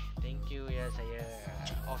 Okay, thank you ya, saya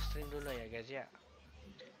off stream dulu ya guys ya.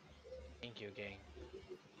 Thank you gang.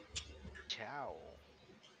 Ciao.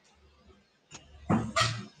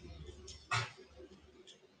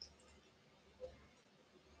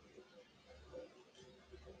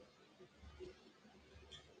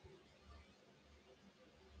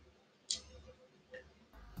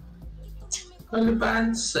 Kalau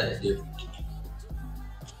bansat dia.